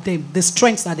one of them, the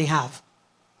strengths that they have.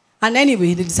 And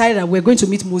anyway, they decided that we're going to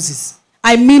meet Moses.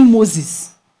 I mean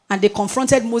Moses. And they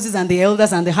confronted Moses and the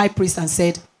elders and the high priest and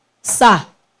said, Sir,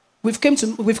 we've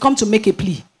come to make a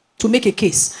plea, to make a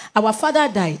case. Our father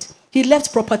died. He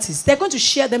left properties. They're going to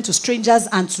share them to strangers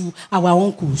and to our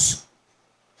uncles.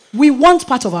 We want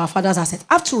part of our father's asset.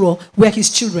 After all, we are his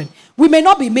children. We may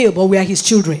not be male, but we are his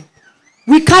children.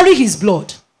 We carry his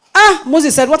blood.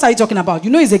 Moses said, what are you talking about?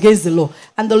 You know it's against the law.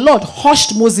 And the Lord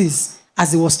hushed Moses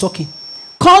as he was talking.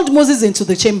 Called Moses into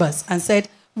the chambers and said,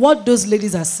 what those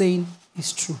ladies are saying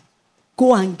is true.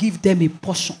 Go and give them a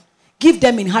portion. Give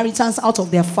them inheritance out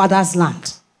of their father's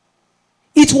land.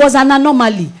 It was an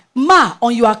anomaly.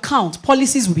 On your account,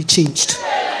 policies will be changed.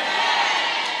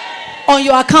 On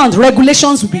your account,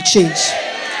 regulations will be changed.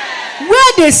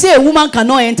 Where they say a woman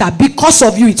cannot enter, because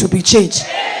of you, it will be changed.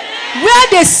 Where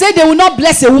they say they will not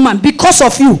bless a woman, because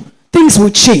of you, things will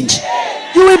change.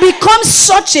 You will become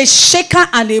such a shaker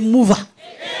and a mover.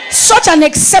 Such an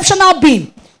exceptional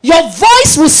being. Your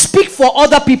voice will speak for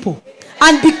other people.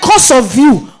 And because of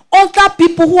you, other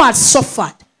people who have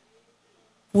suffered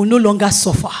will no longer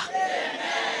suffer.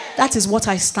 That is what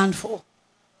I stand for.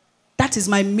 That is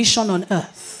my mission on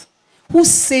earth. Who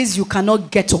says you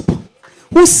cannot get up?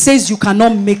 Who says you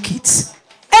cannot make it?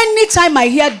 Anytime I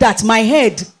hear that, my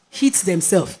head hits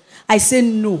themselves. I say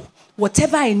no.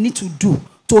 Whatever I need to do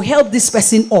to help this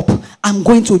person up, I'm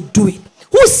going to do it.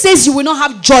 Who says you will not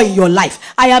have joy in your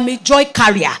life? I am a joy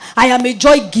carrier. I am a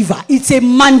joy giver. It's a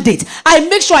mandate. I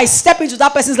make sure I step into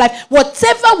that person's life.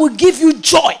 Whatever will give you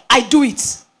joy, I do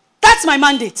it. That's my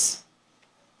mandate.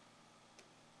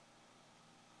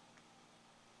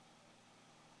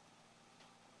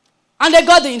 And they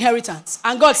got the inheritance.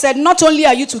 And God said, not only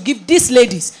are you to give these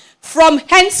ladies, from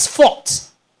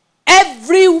henceforth,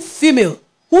 every female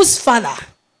whose father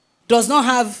does not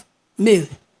have male,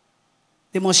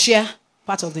 they must share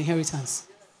part of the inheritance.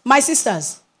 My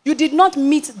sisters, you did not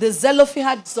meet the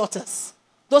Zelophehad daughters.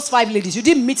 Those 5 ladies, you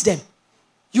didn't meet them.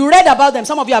 You read about them.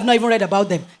 Some of you have not even read about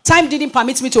them. Time didn't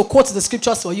permit me to quote the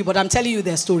scriptures for you, but I'm telling you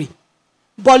their story.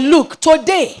 But look,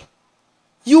 today,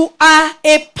 you are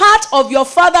a part of your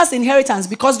father's inheritance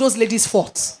because those ladies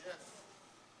fought.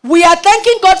 We are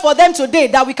thanking God for them today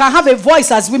that we can have a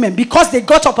voice as women because they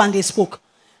got up and they spoke.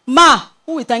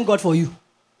 Who will thank God for you?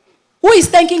 Who is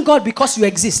thanking God because you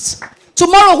exist?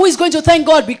 Tomorrow, who is going to thank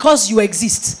God because you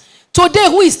exist? Today,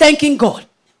 who is thanking God?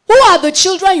 Who are the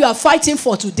children you are fighting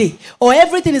for today? Or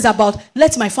everything is about,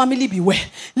 let my family be well.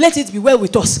 Let it be well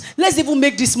with us. Let's even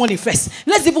make this money first.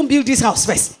 Let's even build this house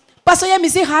first. Pastor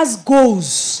Yemisi has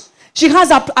goals. She has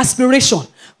aspiration.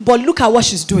 But look at what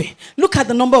she's doing. Look at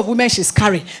the number of women she's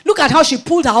carrying. Look at how she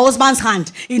pulled her husband's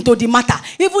hand into the matter.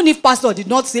 Even if pastor did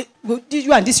not say, did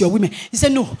you and this your women? He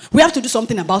said, no, we have to do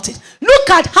something about it. Look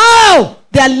at how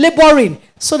they are laboring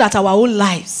so that our own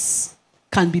lives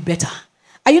can be better.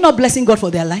 Are you not blessing God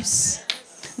for their lives?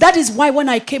 That is why when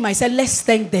I came, I said, let's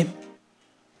thank them.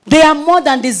 They are more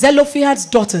than the Zelophehad's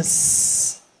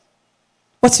daughters.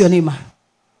 What's your name, ma?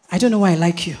 I don't know why I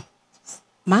like you.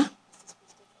 Ma?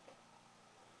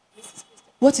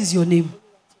 What is your name?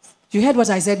 You heard what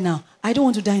I said now. I don't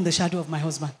want to die in the shadow of my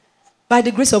husband. By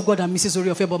the grace of God, I'm Mrs.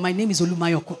 Oreofe, but my name is Oreofe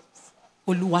Mayokun.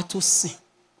 Oluwatosin.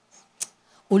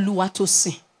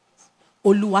 Oluwatosin.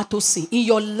 Oluwatosin. In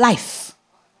your life,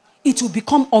 it will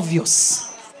become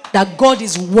obvious that God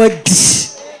is worthy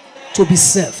to be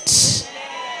served.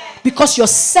 Because your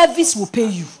service will pay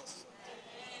you.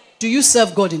 Do you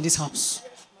serve God in this house?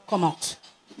 Come out.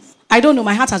 I don't know.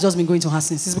 My heart has just been going to her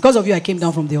since. It's because of you I came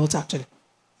down from the altar, actually.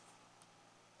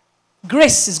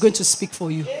 Grace is going to speak for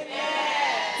you. Amen.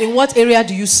 In what area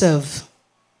do you serve?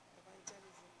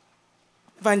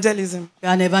 Evangelism.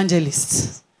 You're an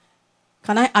evangelist.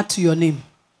 Can I add to your name?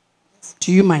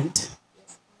 Do you mind?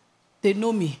 They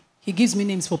know me. He gives me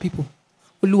names for people.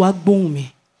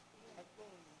 Oluwagbonmi.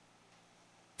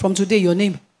 From today, your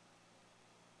name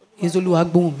is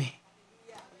Oluwagbonmi.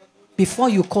 Before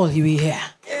you call, he will hear.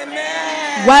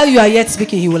 Amen. While you are yet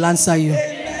speaking, he will answer you.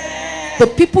 Amen. The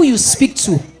people you speak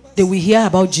to, they will hear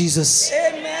about Jesus.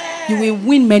 Amen. You will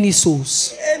win many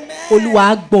souls.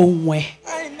 Oluwagbonwe.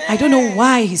 I don't know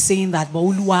why he's saying that, but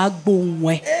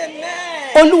Oluwagbonwe.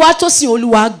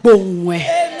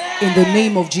 In the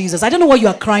name of Jesus. I don't know what you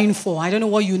are crying for. I don't know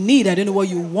what you need. I don't know what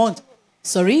you want.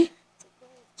 Sorry?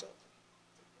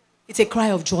 It's a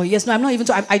cry of joy. Yes, no, I'm not even,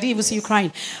 I didn't even see you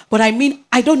crying. But I mean,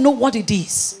 I don't know what it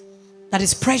is that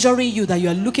is pressuring you, that you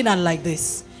are looking at like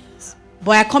this.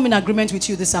 But I come in agreement with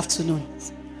you this afternoon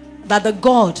that the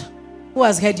God who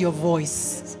has heard your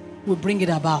voice will bring it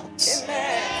about.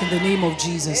 Amen. In the name of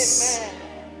Jesus. Amen.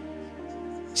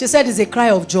 She said it's a cry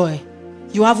of joy.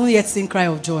 You haven't yet seen cry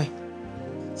of joy.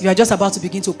 You are just about to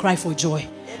begin to cry for joy.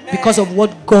 Amen. Because of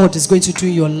what God is going to do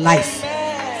in your life.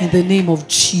 Amen. In the name of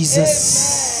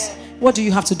Jesus. Amen. What do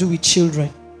you have to do with children?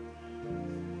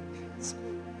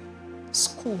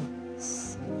 School.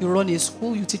 You run a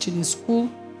school, you teach in a school.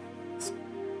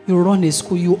 You run a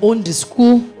school, you own the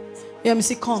school. Yeah, me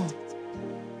say, come.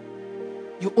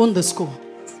 You own the school.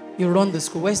 You run the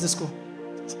school. Where's the school?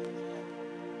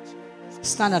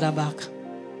 Stand at the back.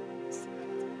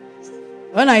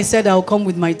 When I said I'll come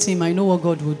with my team, I know what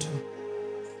God would do.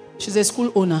 She's a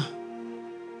school owner.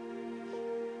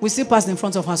 We still passed in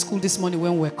front of her school this morning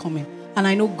when we were coming. And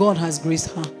I know God has graced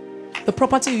her. The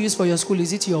property you use for your school,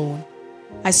 is it your own?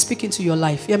 I speak into your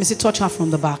life. Yeah, me say, touch her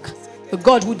from the back. The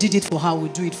God who did it for her will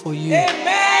do it for you.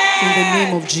 Amen. In the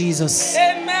name of Jesus.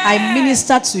 Amen. I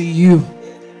minister to you.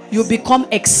 You become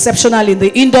exceptional in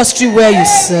the industry where you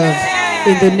serve.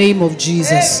 In the name of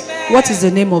Jesus. Amen. What is the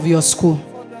name of your school?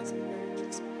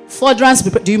 Furtherance.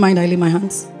 Do you mind I lay my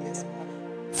hands?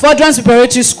 Furtherance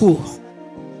Preparatory School.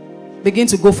 Begin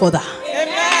to go further.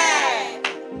 Amen.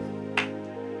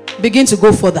 Begin to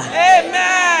go further.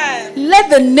 Amen. Let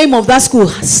the name of that school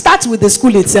start with the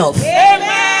school itself. Amen.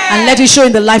 And let it show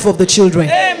in the life of the children.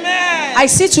 Amen. I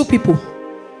see two people.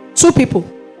 Two people.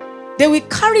 They will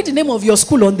carry the name of your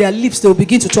school on their lips. They will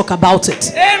begin to talk about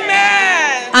it.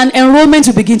 Amen. And enrollment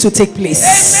will begin to take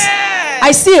place. Amen.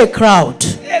 I see a crowd.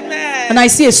 Amen. And I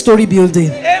see a story building.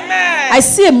 Amen. I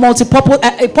see a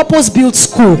purpose-built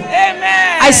school. Amen.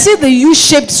 I see the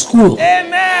U-shaped school.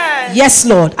 Amen. Yes,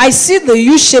 Lord. I see the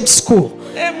U-shaped school.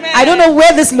 Amen. I don't know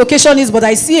where this location is, but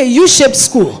I see a U-shaped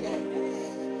school.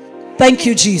 Thank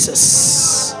you,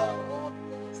 Jesus.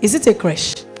 Is it a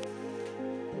creche?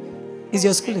 Is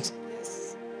your school?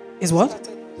 Is what?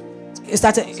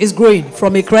 It's growing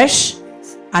from a creche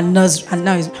and nursery, and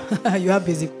now you are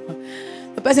busy.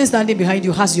 The person standing behind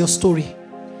you has your story,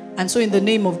 and so in the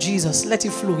name of Jesus, let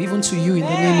it flow even to you in the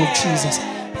name of Jesus.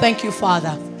 Thank you,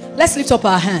 Father. Let's lift up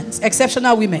our hands.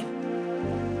 Exceptional women.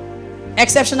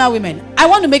 Exceptional women. I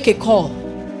want to make a call.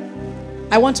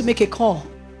 I want to make a call.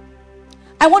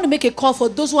 I want to make a call for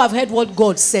those who have heard what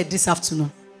God said this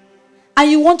afternoon.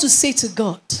 And you want to say to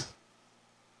God,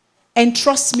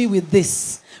 entrust me with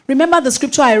this. Remember the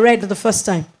scripture I read the first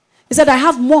time. He said, I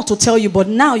have more to tell you, but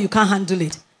now you can't handle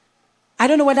it. I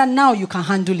don't know whether now you can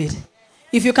handle it.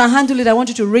 If you can handle it, I want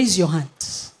you to raise your hand.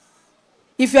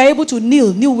 If you are able to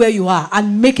kneel where you are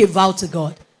and make a vow to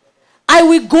God. I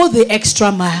will go the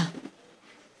extra mile.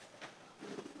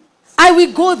 I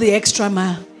will go the extra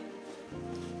mile.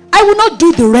 I will not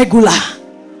do the regular.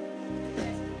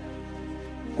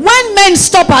 When men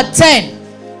stop at 10,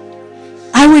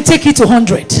 I will take it to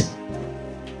 100.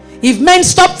 If men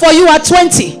stop for you at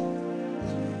 20,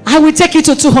 I will take it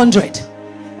to 200.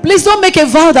 Please don't make a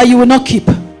vow that you will not keep.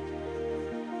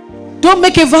 Don't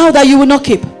make a vow that you will not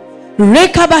keep. Don't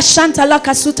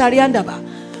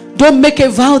make a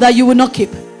vow that you will not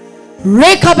keep.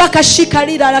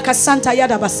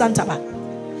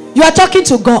 You are talking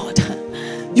to God.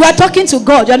 You are talking to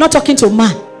God. You are not talking to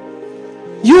man.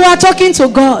 You are talking to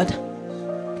God.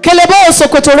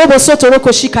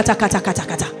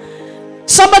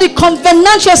 Somebody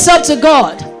covenant yourself to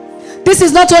God. This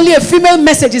is not only a female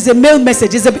message, it's a male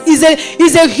message. It's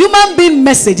a human being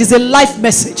message. It's a life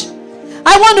message.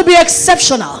 I want to be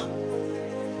exceptional.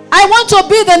 I want to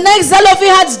be the next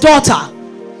Zelophehad's daughter.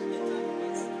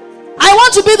 I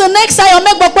want to be the next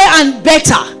Ayomegbokwe and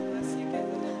better.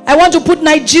 I want to put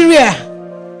Nigeria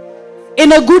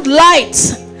in a good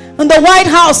light in the White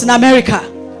House in America.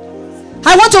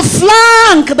 I want to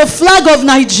flank the flag of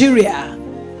Nigeria.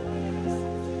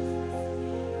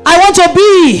 I want to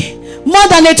be more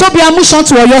than a Toby Amushon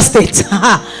to your state.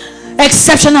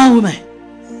 Exceptional woman.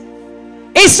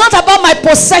 It's not about my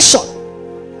possession.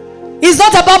 It's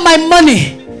not about my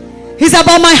money. It's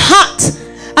about my heart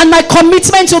and my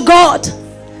commitment to God.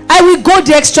 I will go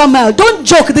the extra mile. Don't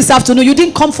joke this afternoon. You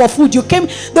didn't come for food. You came.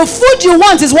 The food you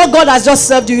want is what God has just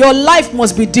served you. Your life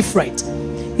must be different.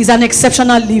 It's an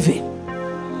exceptional living.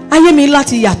 Ayemi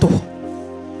lati yato.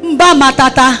 Mba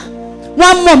matata.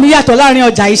 Wan mo mi yato láàrin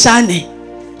ọjà Ìṣà ni.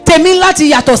 Tèmi láti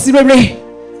yato sí rere.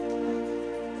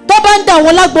 Tó bá ń dà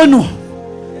wọ́n lágbónú.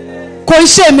 kò ń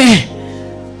ṣe mí.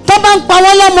 Tó bá ń pa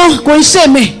wọ́n lọ́mọ kò ń ṣe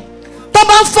mí. Tó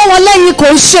bá ń fọ́ wọn lẹ́yìn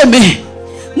kò ń ṣe mí.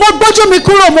 Mo gbójú mi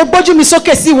kúrò, mo gbójú mi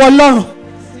sókè sí ìwọ Ọlọ́run.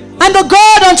 And the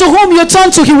God unto whom you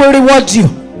turn to, he will reward you.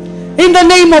 In the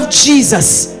name of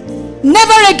Jesus.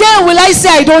 Never again will I say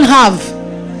I don't have.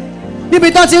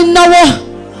 Níbi tó ti ń náwó.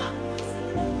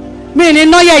 Mi ní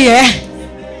ná yẹ̀yẹ́.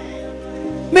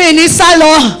 Mi ní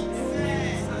sálọ.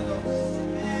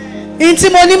 Inti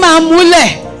mo ní máa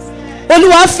múlẹ̀.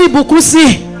 Olúwa fi ìbùkún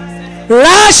sí.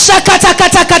 Rasha kata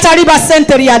kata kata riba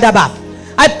senteri adaba.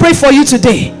 I pray for you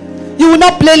today. You will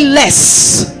not play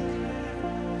less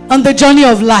on the journey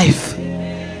of life.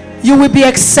 You will be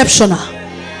exceptional.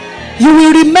 You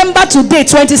will remember today,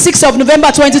 26th of November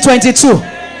 2022,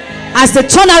 as the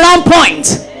turnaround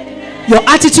point. Your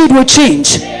attitude will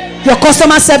change. Your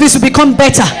customer service will become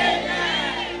better.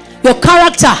 Your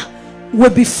character will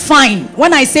be fine.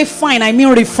 When I say fine, I mean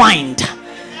refined.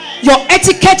 Your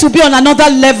etiquette will be on another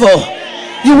level.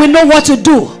 You will know what to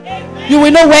do. You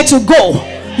will know where to go.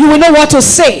 You will know what to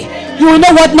say. You will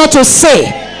know what not to say.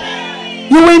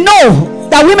 You will know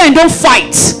that women don't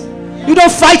fight. You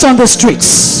don't fight on the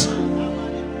streets.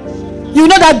 You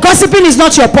know that gossiping is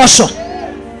not your portion.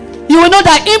 You will know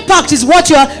that impact is what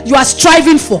you are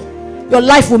striving for. Your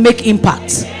life will make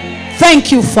impact.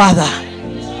 Thank you, Father,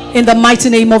 in the mighty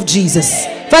name of Jesus.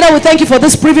 Father, we thank you for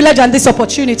this privilege and this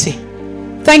opportunity.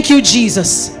 Thank you,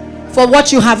 Jesus, for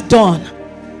what you have done.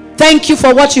 Thank you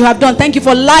for what you have done. Thank you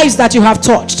for lives that you have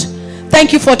touched.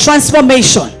 Thank you for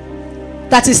transformation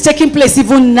that is taking place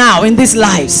even now in these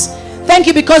lives. Thank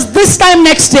you because this time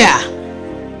next year,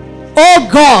 oh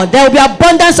God, there will be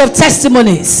abundance of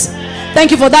testimonies.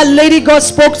 Thank you for that lady God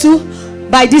spoke to.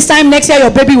 By this time next year,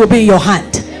 your baby will be in your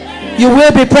hand. You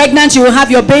will be pregnant, you will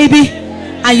have your baby,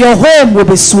 and your home will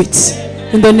be sweet.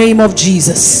 In the name of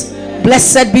Jesus.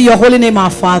 Blessed be your holy name, our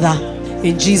Father.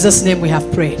 In Jesus' name we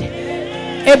have prayed.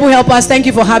 Able help us, thank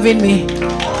you for having me.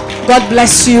 God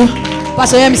bless you.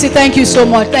 Pastor MC, thank you so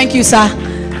much. Thank you, sir.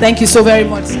 Thank you so very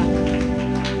much, sir.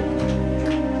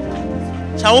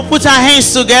 Shall we put our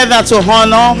hands together to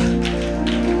honor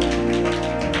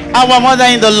our mother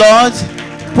in the Lord?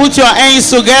 Put your hands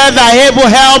together, able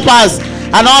help us,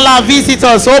 and all our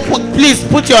visitors. Oh, please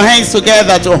put your hands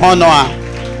together to honor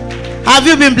her. Have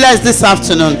you been blessed this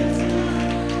afternoon?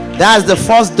 That's the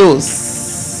first dose.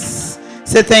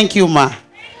 Say thank you, ma.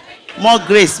 More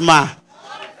grace, ma.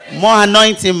 More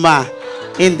anointing, ma.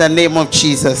 In the name of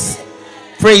Jesus.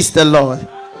 Praise the Lord.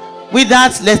 With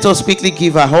that, let us quickly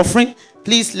give our offering.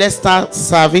 Please, let's start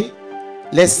serving.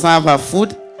 Let's serve our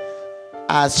food.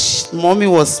 As mommy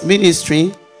was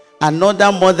ministering,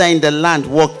 another mother in the land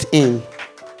walked in.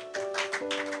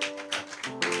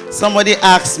 Somebody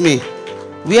asked me,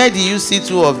 where do you see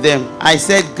two of them? I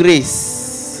said,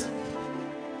 grace.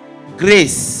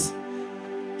 Grace.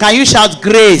 Can you shout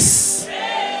grace?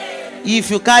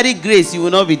 If you carry grace, you will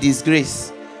not be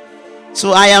disgraced.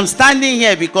 So I am standing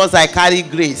here because I carry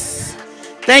grace.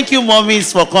 Thank you,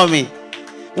 mommies, for coming.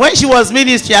 When she was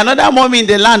ministry, another mommy in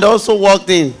the land also walked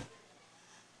in.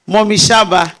 Mommy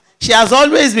Shaba. She has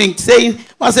always been saying,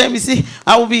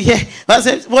 I will be here. But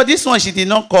this one, she did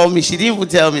not call me. She didn't even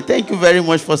tell me. Thank you very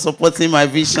much for supporting my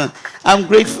vision. I'm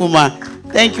grateful, ma.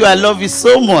 Thank you. I love you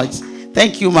so much.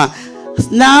 Thank you, ma.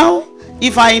 Now,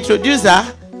 if I introduce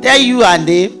her, tell you her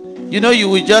name, you know, you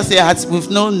will just say, we've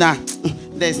known that.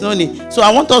 There's no need. So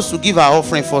I want us to give our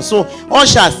offering for. So,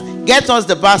 ushers, get us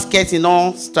the basket in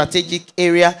all strategic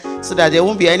area so that there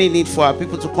won't be any need for our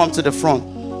people to come to the front.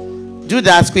 Do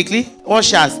that quickly.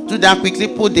 Ushers, do that quickly.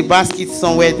 Put the basket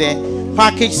somewhere there.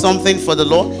 Package something for the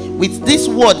Lord. With this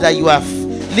word that you have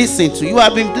listened to, you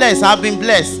have been blessed. I've been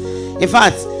blessed. In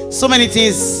fact, so many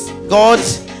things God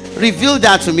revealed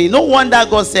that to me. No wonder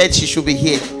God said she should be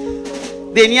here.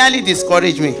 They nearly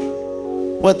discouraged me.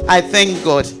 But I thank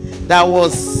God. That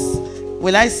was,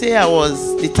 will I say I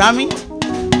was determined?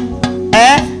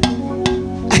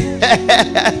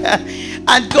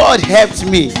 And God helped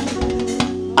me.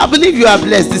 I believe you are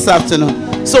blessed this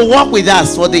afternoon. So walk with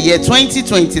us for the year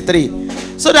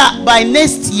 2023. So that by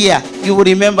next year, you will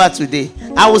remember today.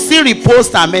 I will still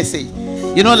repost our message.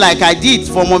 You know, like I did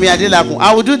for Mommy Adelakun.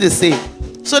 I will do the same.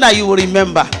 So that you will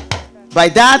remember. By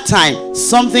that time,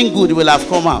 something good will have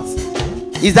come out.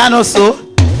 Is that not so?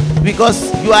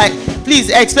 Because you are, please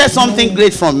expect something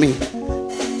great from me.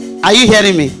 Are you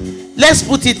hearing me? Let's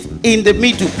put it in the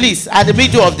middle, please. At the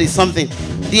middle of this something.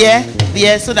 There,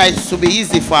 so that it will be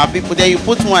easy for our people. Then you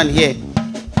put one here.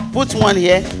 Put one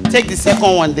here. Take the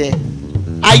second one there.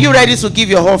 Are you ready to give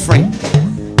your offering?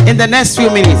 In the next few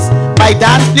minutes. By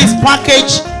that, please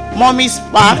package mommy's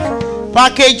pack.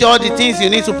 Package all the things you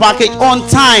need to package on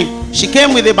time. She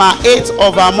came with about 8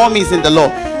 of our mommies in the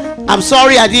Lord. I'm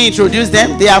sorry I didn't introduce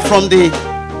them. They are from the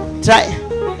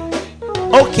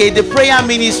okay, the prayer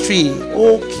ministry.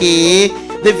 Okay,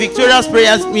 the Victorious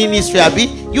Prayers Ministry. Abi,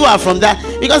 you are from that?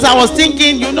 Because I was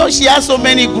thinking, you know, she has so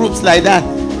many groups like that.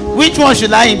 Which one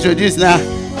should I introduce now?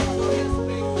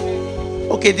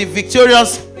 Okay, the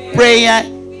Victorious Prayer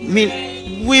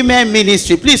Women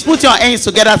Ministry. Please put your hands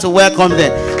together to welcome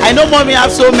them. I know mommy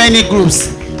have so many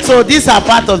groups, so these are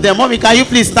part of them. Mommy, can you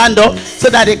please stand up so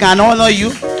that they can honor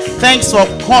you? Thanks for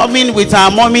coming with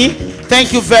our mommy.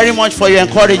 Thank you very much for your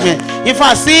encouragement. If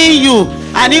I see you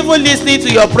and even listening to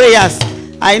your prayers,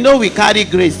 I know we carry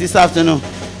grace this afternoon.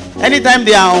 Anytime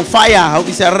they are on fire,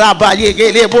 we say, so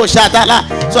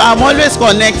I'm always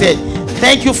connected.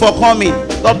 Thank you for coming.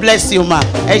 God bless you, ma.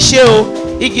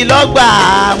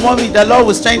 Mommy, the Lord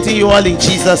will strengthen you all in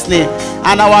Jesus' name.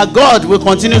 And our God will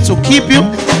continue to keep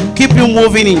you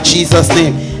moving in Jesus'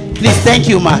 name. Please, thank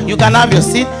you, ma. You can have your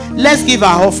seat. Let's give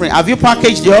our offering. Have you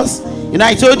packaged yours? You know,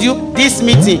 I told you this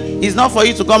meeting is not for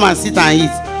you to come and sit and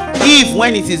eat. If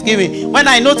when it is given, when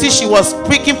I noticed she was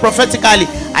speaking prophetically,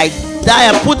 I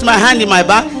put my hand in my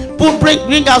bag,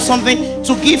 bring out something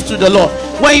to give to the Lord.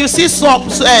 When you see some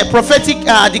prophetic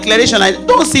declaration,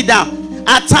 don't sit down.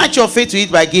 Attach your faith to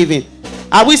it by giving.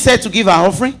 Are we set to give our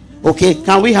offering? Okay,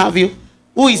 can we have you?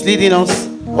 Who is leading us?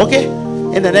 Okay,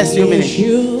 in the next few minutes.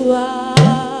 You are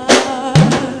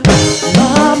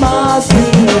Mama's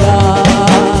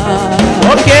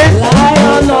okay.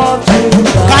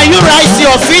 Can you rise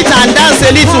your feet and dance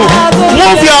a little?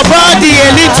 Move your body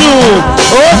a little.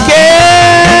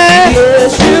 Okay.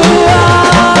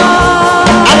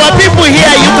 Our people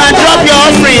here, you can drop your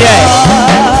offering here.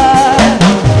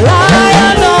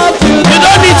 You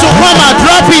don't need to come and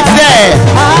drop it there.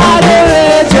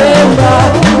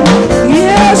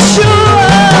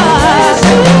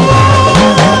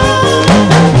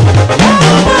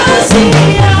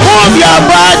 Move your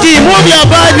body, move your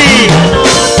body.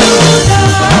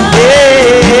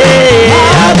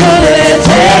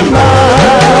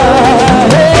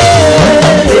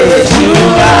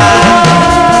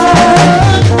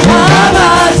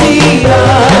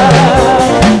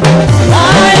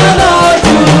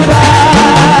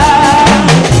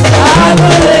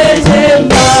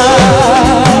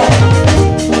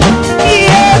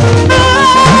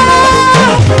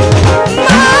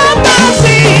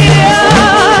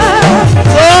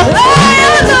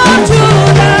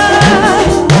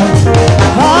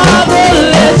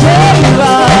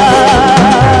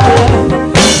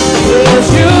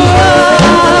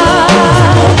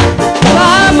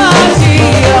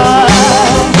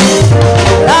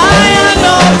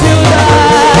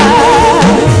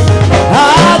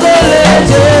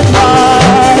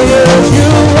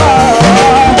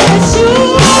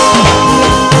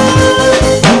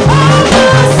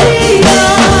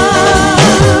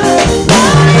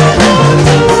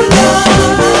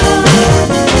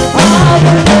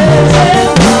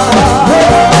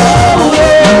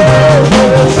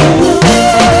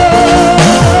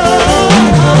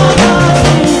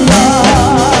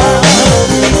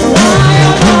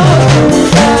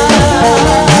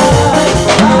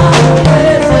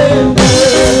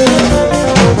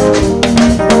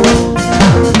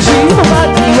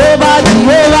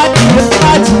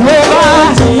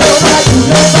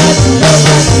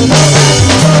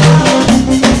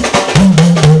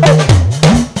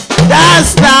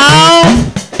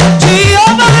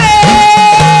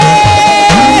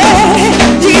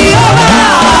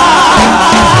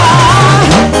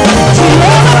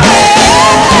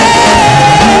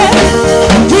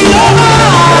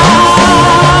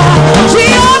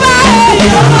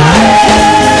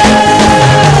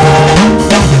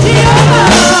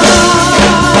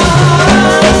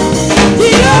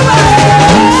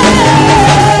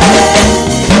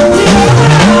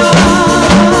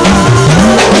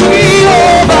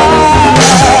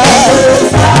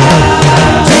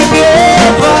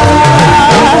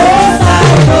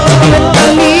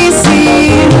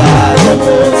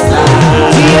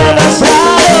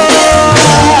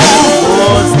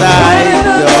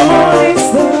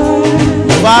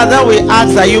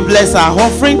 That you bless our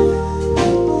offering,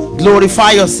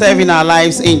 glorify yourself in our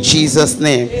lives in Jesus'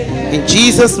 name. In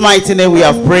Jesus' mighty name we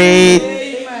have prayed.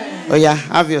 Oh yeah,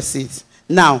 have your seat.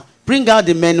 Now bring out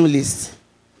the menu list.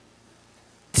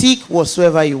 Tick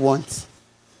whatsoever you want,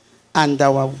 and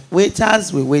our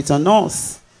waiters will wait on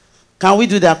us. Can we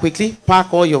do that quickly?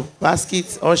 Pack all your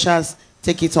baskets, ushers,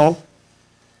 take it all.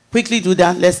 Quickly do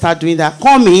that. Let's start doing that.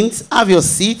 Come in, have your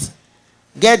seat,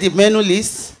 get the menu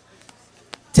list.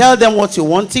 Tell them what you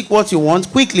want. Tick what you want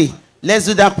quickly. Let's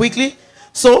do that quickly.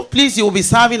 So please, you will be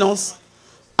serving us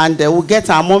and we'll get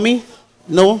our mommy,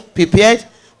 prepared.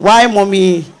 Why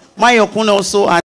mommy Mayokun also and